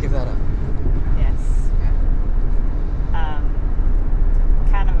 Might want to give that up. Yes.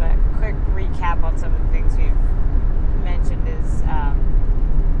 Kind of a quick recap on some of the things we've mentioned is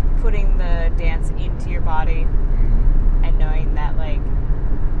putting the dance into your body and knowing that, like,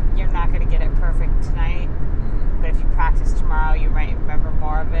 you're not going to get it perfect tonight, but if you practice tomorrow, you might remember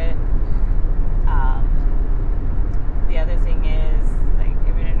more of it. The other thing is, like,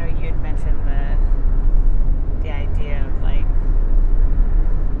 I mean, I know you had mentioned the idea of, like,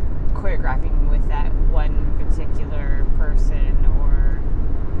 choreographing with that one particular person or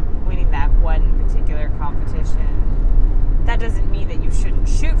winning that one particular competition. That doesn't mean that you shouldn't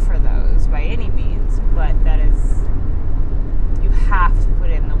shoot for those by any means, but that is, you have to put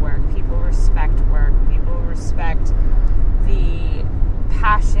in the work. People respect work. People respect the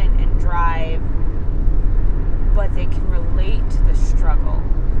passion and drive, but they can relate to the struggle,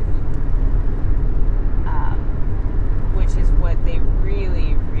 which is what they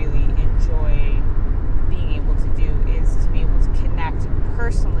really, really enjoy being able to do, is to be able to connect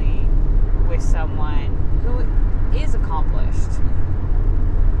personally with someone who is accomplished.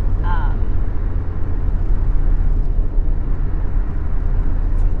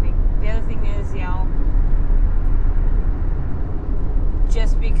 The other thing is, you know,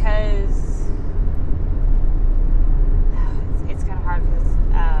 just because it's kind of hard because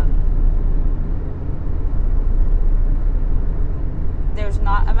there's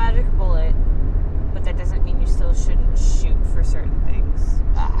not a magic bullet, but that doesn't mean you still shouldn't shoot for certain things.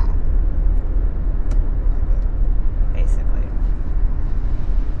 Basically.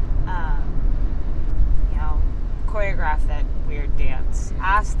 You know, choreograph that weird dance.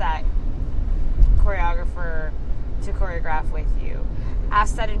 Ask that choreographer to choreograph with you.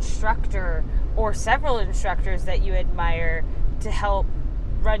 Ask that instructor or several instructors that you admire to help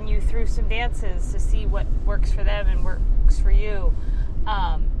run you through some dances to see what works for them and works for you.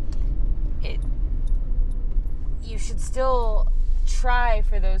 You should still try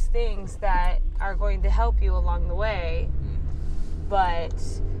for those things that are going to help you along the way, but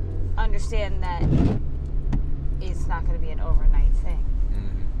understand that it's not going to be an overnight thing.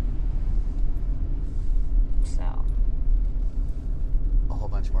 So, a whole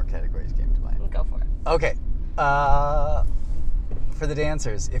bunch more categories came to mind. Go for it. Okay. For the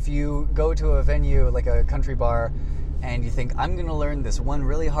dancers, if you go to a venue like a country bar and you think, I'm going to learn this one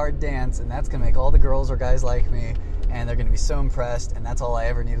really hard dance and that's going to make all the girls or guys like me and they're going to be so impressed and that's all I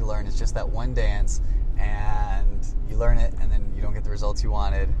ever need to learn is just that one dance, and you learn it and then you don't get the results you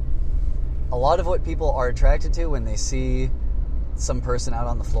wanted. A lot of what people are attracted to when they see some person out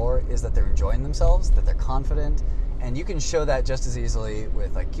on the floor is that they're enjoying themselves, that they're confident, and you can show that just as easily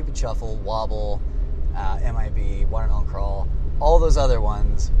with like Cupid Shuffle, Wobble, MIB, Watermelon Crawl, all those other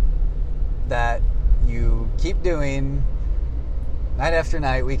ones that you keep doing night after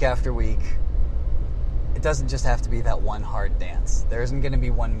night, week after week. It doesn't just have to be that one hard dance. There isn't going to be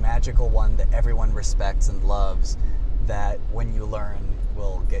one magical one that everyone respects and loves that when you learn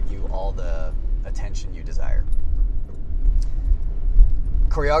will get you all the attention you desire.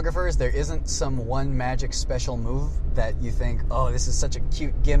 Choreographers, there isn't some one magic special move that you think, oh, this is such a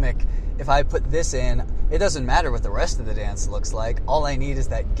cute gimmick. If I put this in, it doesn't matter what the rest of the dance looks like. All I need is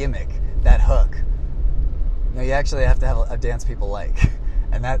that gimmick, that hook. No, you actually have to have a dance people like.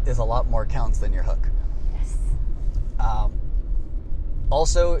 And that is a lot more counts than your hook. Yes.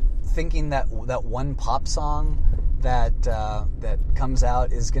 Also, thinking that one pop song that comes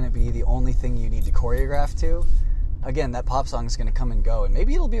out is going to be the only thing you need to choreograph to, again, that pop song is going to come and go, and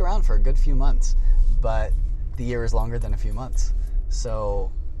maybe it'll be around for a good few months, but the year is longer than a few months.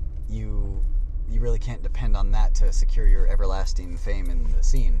 So you really can't depend on that to secure your everlasting fame in the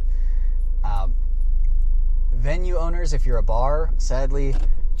scene. Venue owners, if you're a bar, sadly,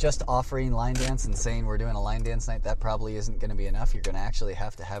 just offering line dance and saying we're doing a line dance night, that probably isn't going to be enough. You're going to actually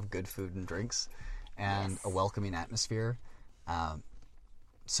have to have good food and drinks and a welcoming atmosphere.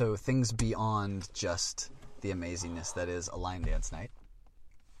 So things beyond just the amazingness that is a line dance night.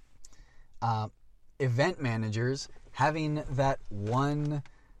 Event managers, having that one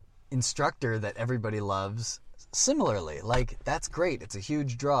instructor that everybody loves, similarly, like, that's great. It's a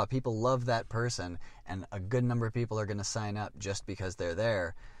huge draw. People love that person, and a good number of people are going to sign up just because they're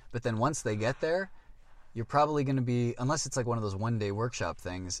there. But then once they get there, you're probably going to be, unless it's like one of those one-day workshop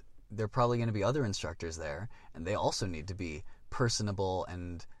things, there are probably going to be other instructors there, and they also need to be personable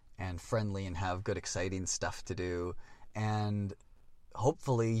and friendly and have good, exciting stuff to do. And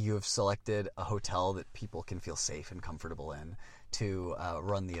hopefully you have selected a hotel that people can feel safe and comfortable in to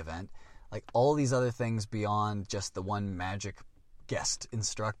run the event. Like, all these other things beyond just the one magic guest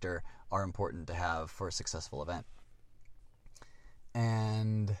instructor are important to have for a successful event.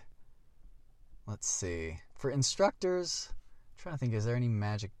 And let's see. For instructors, I'm trying to think, is there any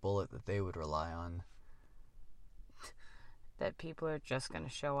magic bullet that they would rely on? That people are just going to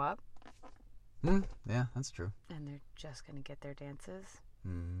show up. Yeah, that's true. And they're just going to get their dances.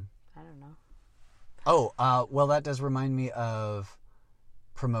 Mm-hmm. I don't know. Oh, well, that does remind me of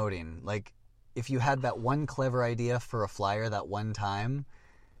promoting. Like, if you had that one clever idea for a flyer that one time,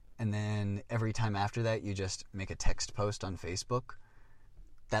 and then every time after that you just make a text post on Facebook,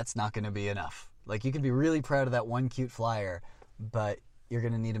 that's not going to be enough. Like, you can be really proud of that one cute flyer, but you're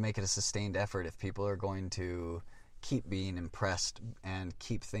going to need to make it a sustained effort if people are going to keep being impressed and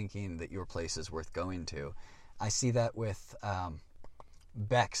keep thinking that your place is worth going to. I see that with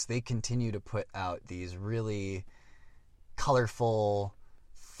Bex. They continue to put out these really colorful,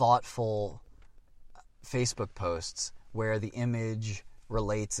 thoughtful Facebook posts where the image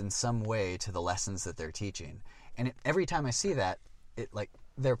relates in some way to the lessons that they're teaching. And every time I see that,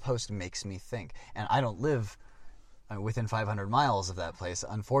 their post makes me think. And I don't live within 500 miles of that place,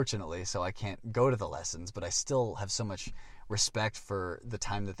 unfortunately, so I can't go to the lessons, but I still have so much respect for the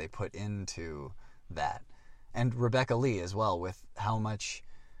time that they put into that. And Rebecca Lee as well, with how much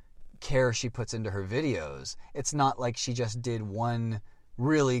care she puts into her videos. It's not like she just did one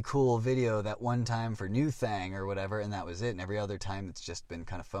really cool video that one time for New Thang or whatever, and that was it, and every other time it's just been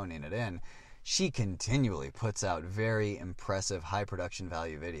kind of phoning it in. She continually puts out very impressive, high production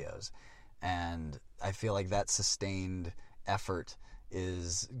value videos. And I feel like that sustained effort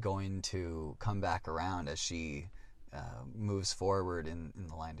is going to come back around as she moves forward in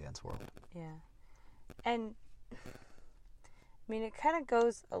the line dance world. Yeah. And, I mean, it kind of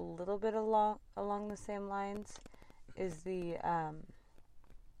goes a little bit along the same lines, is the,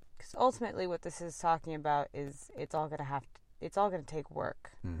 because ultimately what this is talking about is it's all going to take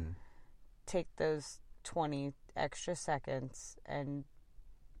work. Mm-hmm. Take those 20 extra seconds and,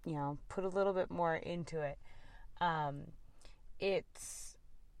 put a little bit more into it. It's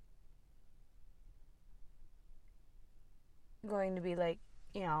going to be like,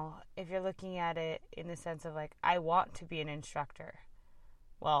 if you're looking at it in the sense of like, I want to be an instructor.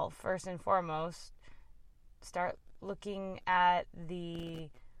 Well, first and foremost, start looking at the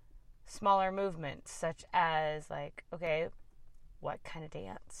smaller movements, such as like, okay, what kind of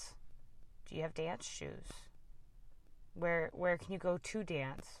dance? Do you have dance shoes? Where can you go to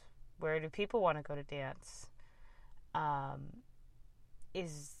dance? Where do people want to go to dance?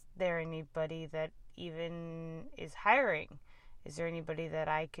 Is there anybody that even is hiring? Is there anybody that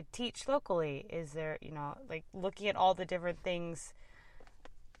I could teach locally? Is there, like looking at all the different things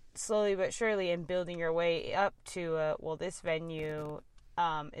slowly but surely and building your way up to, this venue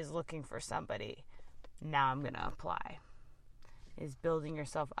is looking for somebody. Now I'm going to apply. Is building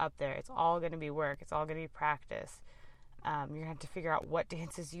yourself up there. It's all going to be work. It's all going to be practice. You're going to have to figure out what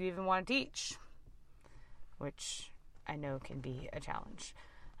dances you even want to teach, which I know can be a challenge.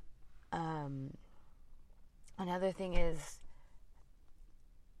 Another thing is,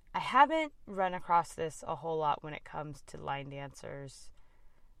 I haven't run across this a whole lot when it comes to line dancers.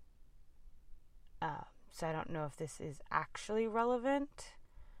 So I don't know if this is actually relevant,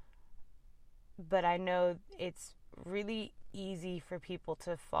 but I know it's really easy for people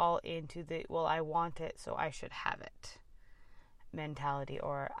to fall into the, well, I want it, so I should have it mentality,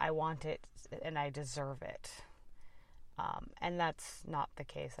 or I want it and I deserve it. And that's not the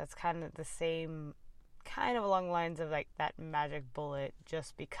case. That's kind of the same kind of along the lines of like that magic bullet.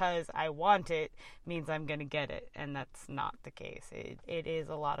 Just because I want it means I'm going to get it. And that's not the case. It is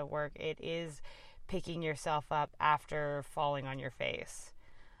a lot of work. It is picking yourself up after falling on your face.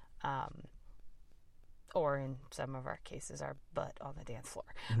 Or in some of our cases, our butt on the dance floor.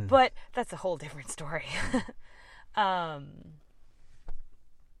 Mm-hmm. But that's a whole different story. And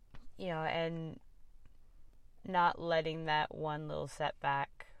not letting that one little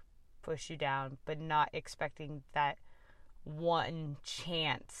setback push you down, but not expecting that one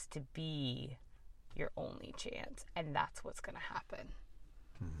chance to be your only chance. And that's what's going to happen.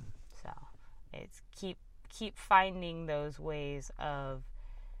 Mm-hmm. So it's keep finding those ways of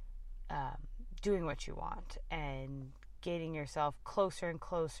doing what you want and getting yourself closer and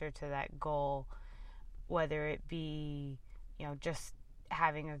closer to that goal, whether it be, just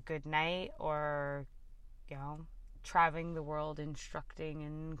having a good night or, traveling the world, instructing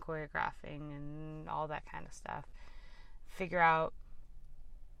and choreographing and all that kind of stuff. Figure out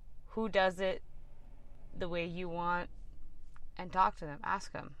who does it the way you want and talk to them.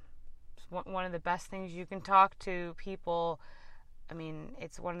 Ask them. It's one of the best things you can talk to people. I mean,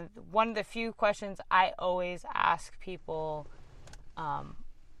 it's one of the few questions I always ask people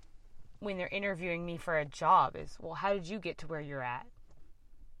when they're interviewing me for a job is, well, how did you get to where you're at?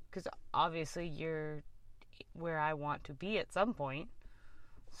 Because obviously you're where I want to be at some point.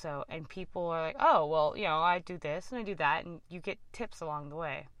 So, and people are like, oh, well, I do this and I do that, and you get tips along the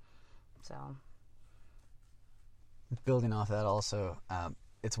way. So, building off that also,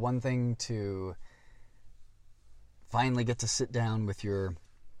 it's one thing to finally get to sit down with your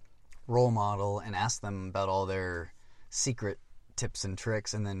role model and ask them about all their secret tips and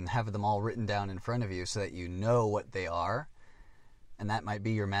tricks, and then have them all written down in front of you so that you know what they are. And that might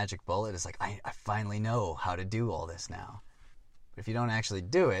be your magic bullet. It's like, I finally know how to do all this now. But if you don't actually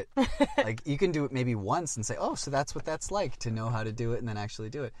do it, like, you can do it maybe once and say, oh, so that's what that's like to know how to do it, and then actually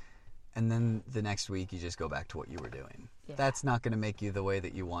do it. And then the next week you just go back to what you were doing. Yeah. That's not going to make you the way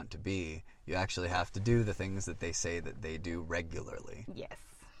that you want to be. You actually have to do the things that they say that they do regularly. Yes.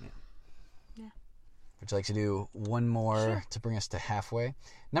 Yeah. Would you like to do one more to bring us to halfway?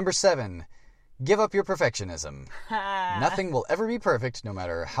 Number 7, give up your perfectionism. Nothing will ever be perfect, no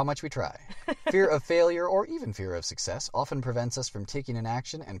matter how much we try. Fear of failure, or even fear of success, often prevents us from taking an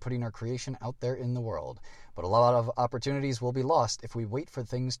action and putting our creation out there in the world. But a lot of opportunities will be lost if we wait for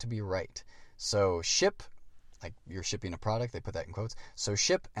things to be right. So ship, like you're shipping a product, they put that in quotes. So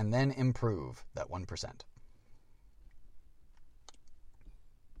ship and then improve that 1%.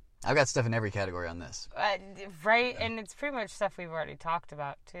 I've got stuff in every category on this. Right, and it's pretty much stuff we've already talked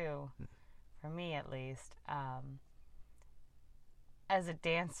about too. For me, at least. As a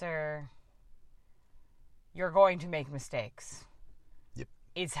dancer, you're going to make mistakes. Yep.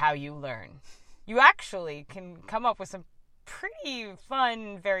 It's how you learn. You actually can come up with some pretty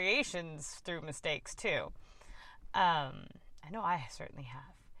fun variations through mistakes, too. I know I certainly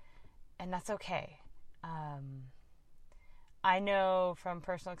have. And that's okay. I know from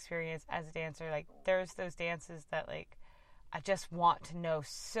personal experience as a dancer, like, there's those dances that, like, I just want to know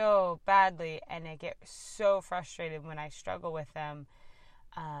so badly, and I get so frustrated when I struggle with them.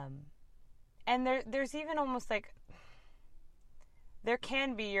 And there's even almost like, there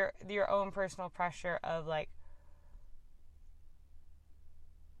can be your own personal pressure of like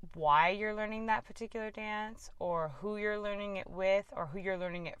why you're learning that particular dance, or who you're learning it with, or who you're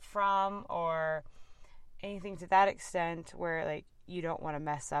learning it from, or anything to that extent, where like you don't want to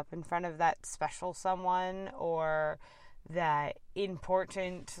mess up in front of that special someone or that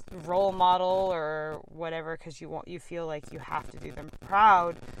important role model or whatever, because you feel like you have to do them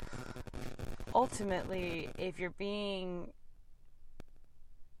proud. Ultimately, if you're being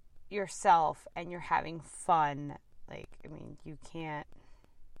yourself and you're having fun, like, I mean, you can't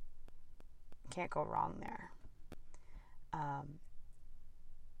go wrong there.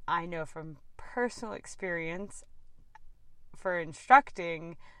 I know from personal experience, for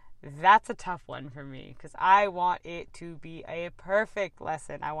instructing, that's a tough one for me, because I want it to be a perfect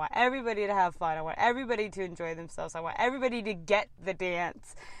lesson. I want everybody to have fun. I want everybody to enjoy themselves. I want everybody to get the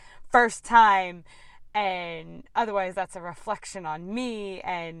dance first time, and otherwise that's a reflection on me.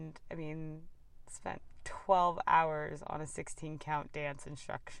 And I mean, spent 12 hours on a 16 count dance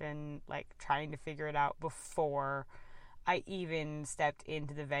instruction, like trying to figure it out before I even stepped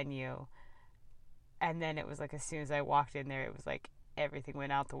into the venue. And then it was like, as soon as I walked in there, it was like everything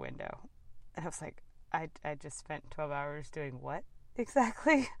went out the window. And I was like, I just spent 12 hours doing what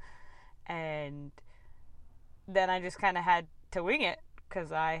exactly? And then I just kind of had to wing it,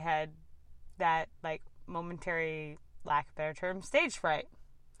 because I had that like momentary, lack of a better term, stage fright.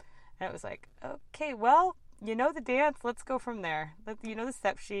 And it was like, okay, well, you know the dance, let's go from there. You know the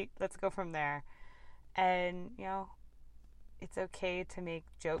step sheet, let's go from there. And, it's okay to make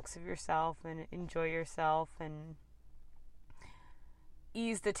jokes of yourself and enjoy yourself and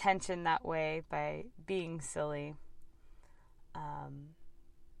ease the tension that way by being silly.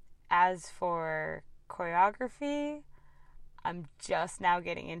 As for choreography, I'm just now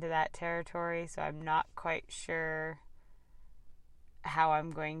getting into that territory, so I'm not quite sure how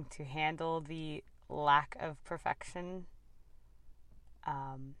I'm going to handle the lack of perfection.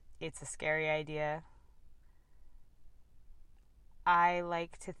 It's a scary idea. I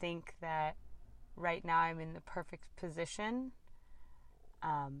like to think that right now I'm in the perfect position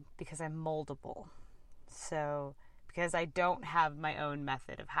because I'm moldable. So, because I don't have my own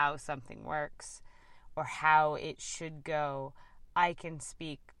method of how something works or how it should go, I can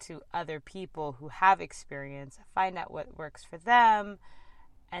speak to other people who have experience, find out what works for them,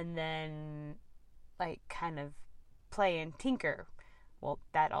 and then kind of play and tinker. Well,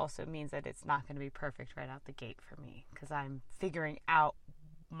 that also means that it's not going to be perfect right out the gate for me because I'm figuring out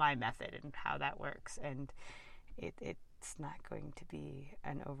my method and how that works, and it's not going to be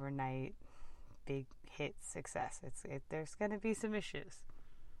an overnight big hit success. There's going to be some issues.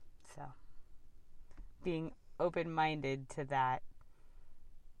 So, being open-minded to that,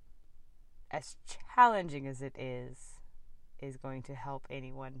 as challenging as it is going to help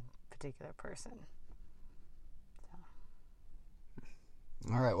any one particular person.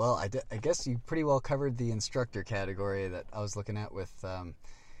 All right, well, I guess you pretty well covered the instructor category that I was looking at with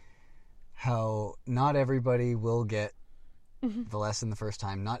how not everybody will get the lesson the first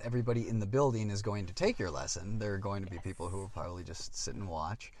time. Not everybody in the building is going to take your lesson. There are going to be people who will probably just sit and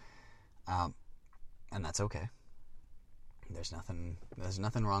watch, and that's okay. There's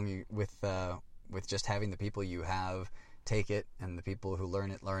nothing wrong with just having the people you have take it, and the people who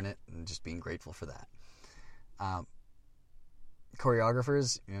learn it, and just being grateful for that.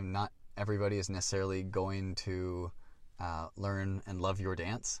 Choreographers, not everybody is necessarily going to learn and love your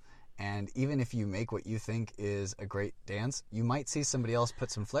dance. And even if you make what you think is a great dance, you might see somebody else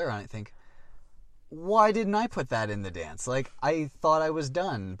put some flair on it and think, why didn't I put that in the dance? I thought I was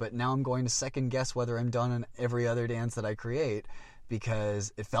done, but now I'm going to second guess whether I'm done on every other dance that I create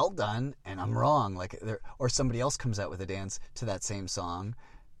because it felt done and I'm wrong. Or somebody else comes out with a dance to that same song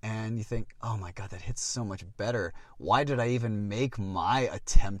and you think, oh my God, that hits so much better. Why did I even make my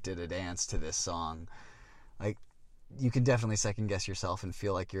attempt at a dance to this song? You can definitely second guess yourself and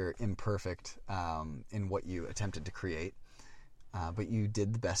feel like you're imperfect in what you attempted to create. But you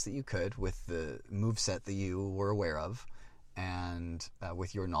did the best that you could with the moveset that you were aware of and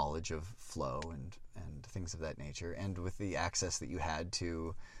with your knowledge of flow and things of that nature and with the access that you had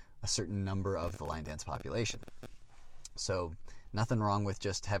to a certain number of the line dance population. So nothing wrong with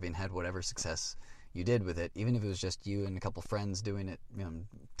just having had whatever success you did with it, even if it was just you and a couple friends doing it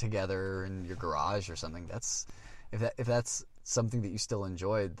together in your garage or something. If that's something that you still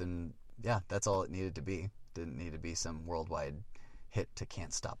enjoyed, then yeah, that's all it needed to be. Didn't need to be some worldwide hit to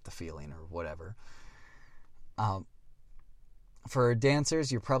Can't Stop the Feeling or whatever. For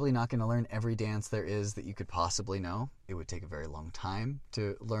dancers, you're probably not going to learn every dance there is that you could possibly know. It would take a very long time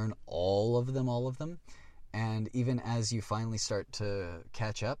to learn all of them. And even as you finally start to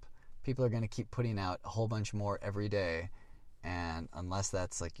catch up, people are going to keep putting out a whole bunch more every day. And unless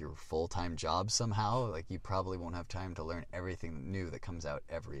that's your full-time job somehow, you probably won't have time to learn everything new that comes out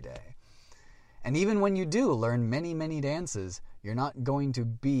every day. And even when you do learn many, many dances, you're not going to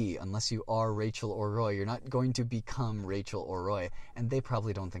be, unless you are Rachel or Roy, you're not going to become Rachel or Roy. And they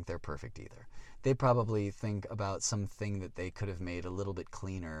probably don't think they're perfect either. They probably think about something that they could have made a little bit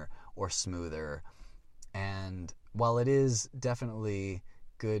cleaner or smoother. And while it is definitely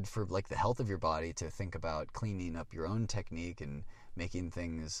good for the health of your body to think about cleaning up your own technique and making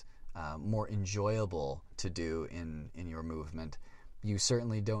things more enjoyable to do in your movement, you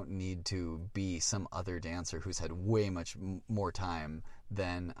certainly don't need to be some other dancer who's had way much more time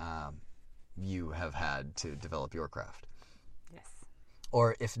than you have had to develop your craft. Yes.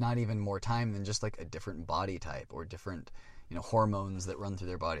 Or if not even more time than just a different body type or different hormones that run through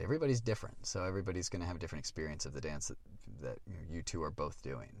their body. Everybody's different, so everybody's going to have a different experience of the dance that you two are both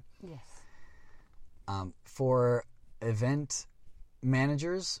doing. Yes. For event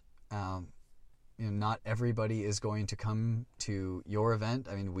managers, not everybody is going to come to your event.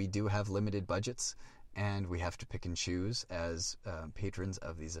 I mean, we do have limited budgets, and we have to pick and choose as patrons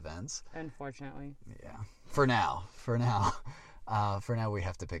of these events. Unfortunately. Yeah. For now, we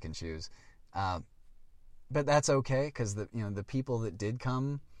have to pick and choose. But that's okay, because the people that did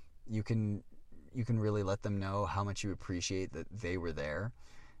come, you can really let them know how much you appreciate that they were there,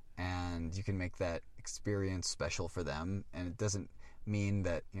 and you can make that experience special for them. And it doesn't mean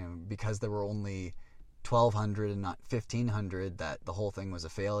that, because there were only 1,200 and not 1,500 that the whole thing was a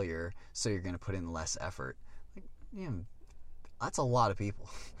failure, so you're going to put in less effort. That's a lot of people.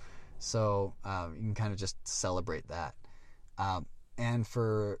 So you can kind of just celebrate that. And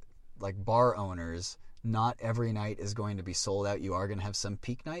for bar owners, not every night is going to be sold out. You are going to have some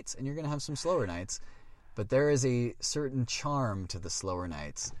peak nights and you're going to have some slower nights. But there is a certain charm to the slower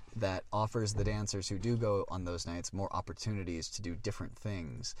nights that offers the dancers who do go on those nights more opportunities to do different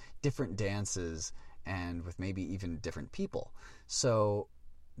things, different dances, and with maybe even different people. So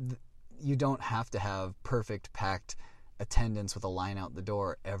you don't have to have perfect packed attendance with a line out the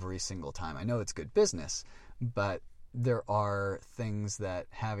door every single time. I know it's good business, but there are things that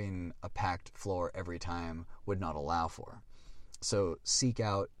having a packed floor every time would not allow for. So seek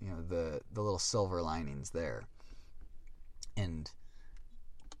out, the little silver linings there, and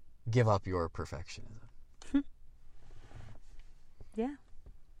give up your perfectionism. Yeah,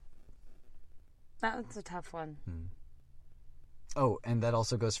 that's a tough one. Oh, and that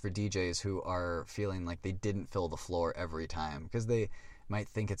also goes for DJs who are feeling like they didn't fill the floor every time, because they might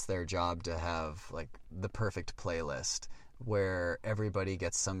think it's their job to have the perfect playlist where everybody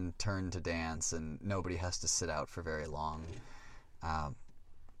gets some turn to dance and nobody has to sit out for very long.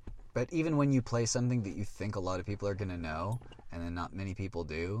 But even when you play something that you think a lot of people are going to know and then not many people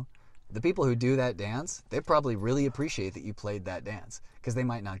do, the people who do that dance, they probably really appreciate that you played that dance, because they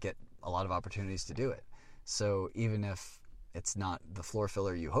might not get a lot of opportunities to do it. So even if it's not the floor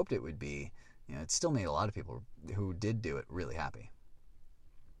filler you hoped it would be, it still made a lot of people who did do it really happy.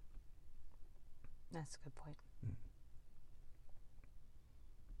 That's a good point.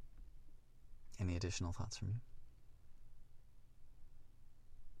 Any additional thoughts from you?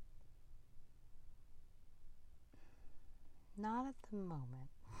 Not at the moment.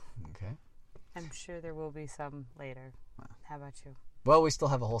 Okay. I'm sure there will be some later. Wow. How about you? Well, we still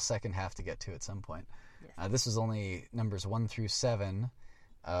have a whole second half to get to at some point. Yes. This is only numbers 1 through 7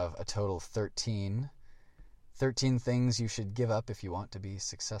 of a total of 13. 13 things you should give up if you want to be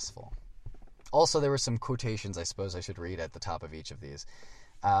successful. Also, there were some quotations I suppose I should read at the top of each of these.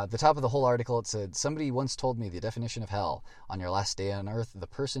 The top of the whole article, it said, "Somebody once told me the definition of hell. On your last day on earth, the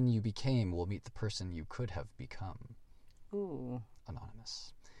person you became will meet the person you could have become." Ooh.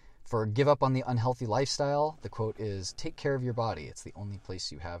 Anonymous. For give up on the unhealthy lifestyle, the quote is, "Take care of your body. It's the only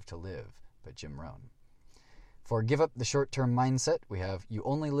place you have to live," by Jim Rohn. For give up the short-term mindset, we have, "You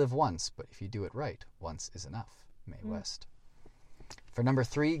only live once, but if you do it right, once is enough," Mae West. For number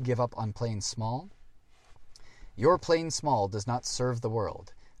 3, give up on playing small. Your playing small does not serve the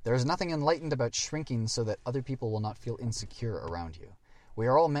world. There is nothing enlightened about shrinking so that other people will not feel insecure around you. We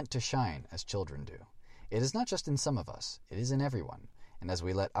are all meant to shine, as children do. It is not just in some of us, it is in everyone. And as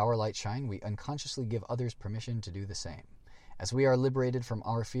we let our light shine, we unconsciously give others permission to do the same. As we are liberated from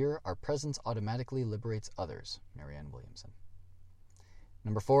our fear, our presence automatically liberates others. Marianne Williamson.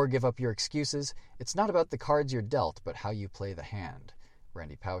 Number 4, give up your excuses. It's not about the cards you're dealt, but how you play the hand.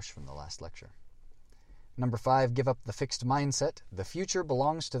 Randy Pausch from the last lecture. Number 5, give up the fixed mindset. The future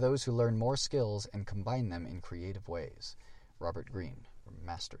belongs to those who learn more skills and combine them in creative ways. Robert Greene from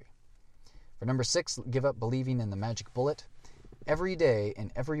Mastery. For number 6, give up believing in the magic bullet. Every day,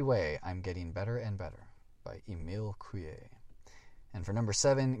 in every way, I'm getting better and better, by Emile Coué. And for number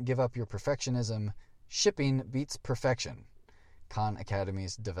 7, give up your perfectionism. Shipping beats perfection. Khan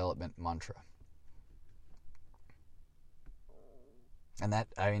Academy's development mantra. And that,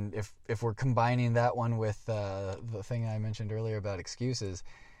 I mean, if we're combining that one with the thing I mentioned earlier about excuses,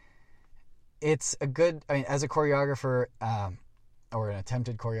 it's a good, I mean, as a choreographer, or an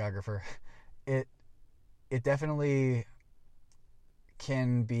attempted choreographer, it definitely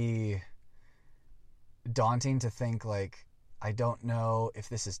can be daunting to think I don't know if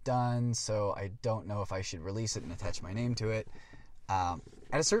this is done, so I don't know if I should release it and attach my name to it. At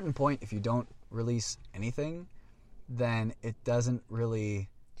a certain point, if you don't release anything, then it doesn't really,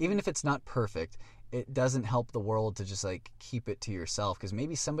 even if it's not perfect, it doesn't help the world to just keep it to yourself, because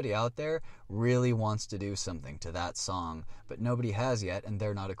maybe somebody out there really wants to do something to that song, but nobody has yet, and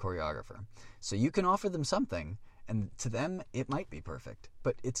they're not a choreographer. So you can offer them something, and to them, it might be perfect,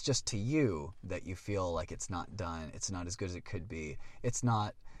 but it's just to you that you feel like it's not done, it's not as good as it could be, it's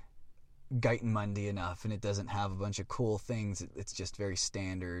not Guyton Mundy enough, and it doesn't have a bunch of cool things, it's just very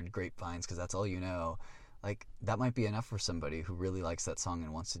standard grapevines, because that's all you know. That might be enough for somebody who really likes that song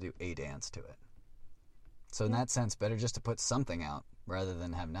and wants to do a dance to it. So in that sense, better just to put something out rather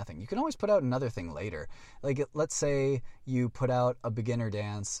than have nothing. You can always put out another thing later. Let's say you put out a beginner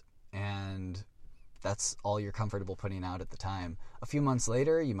dance and that's all you're comfortable putting out at the time. A few months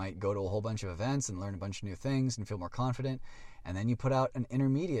later, you might go to a whole bunch of events and learn a bunch of new things and feel more confident, and then you put out an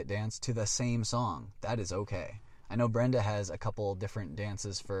intermediate dance to the same song. That is okay. I know Brenda has a couple different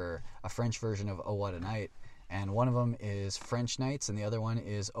dances for a French version of Oh What a Night, and one of them is French Nights and the other one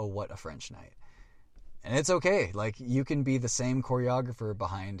is Oh What a French Night. And it's okay. Like, you can be the same choreographer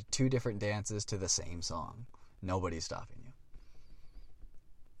behind two different dances to the same song. Nobody's stopping you.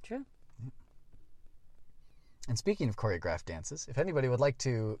 True. Yeah. And speaking of choreographed dances, if anybody would like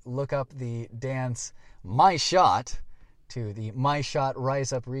to look up the dance My Shot to the My Shot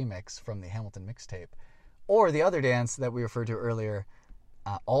Rise Up remix from the Hamilton mixtape, or the other dance that we referred to earlier,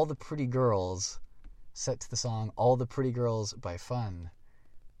 All the Pretty Girls, set to the song All the Pretty Girls by Fun.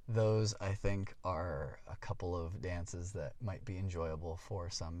 Those, I think, are a couple of dances that might be enjoyable for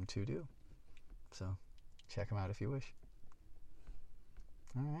some to do. So, check them out if you wish.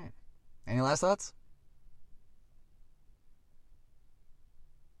 All right. Any last thoughts?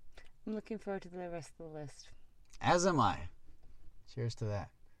 I'm looking forward to the rest of the list. As am I. Cheers to that.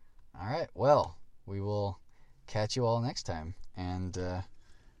 All right. Well, we will catch you all next time. And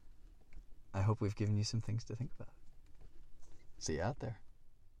I hope we've given you some things to think about. See you out there.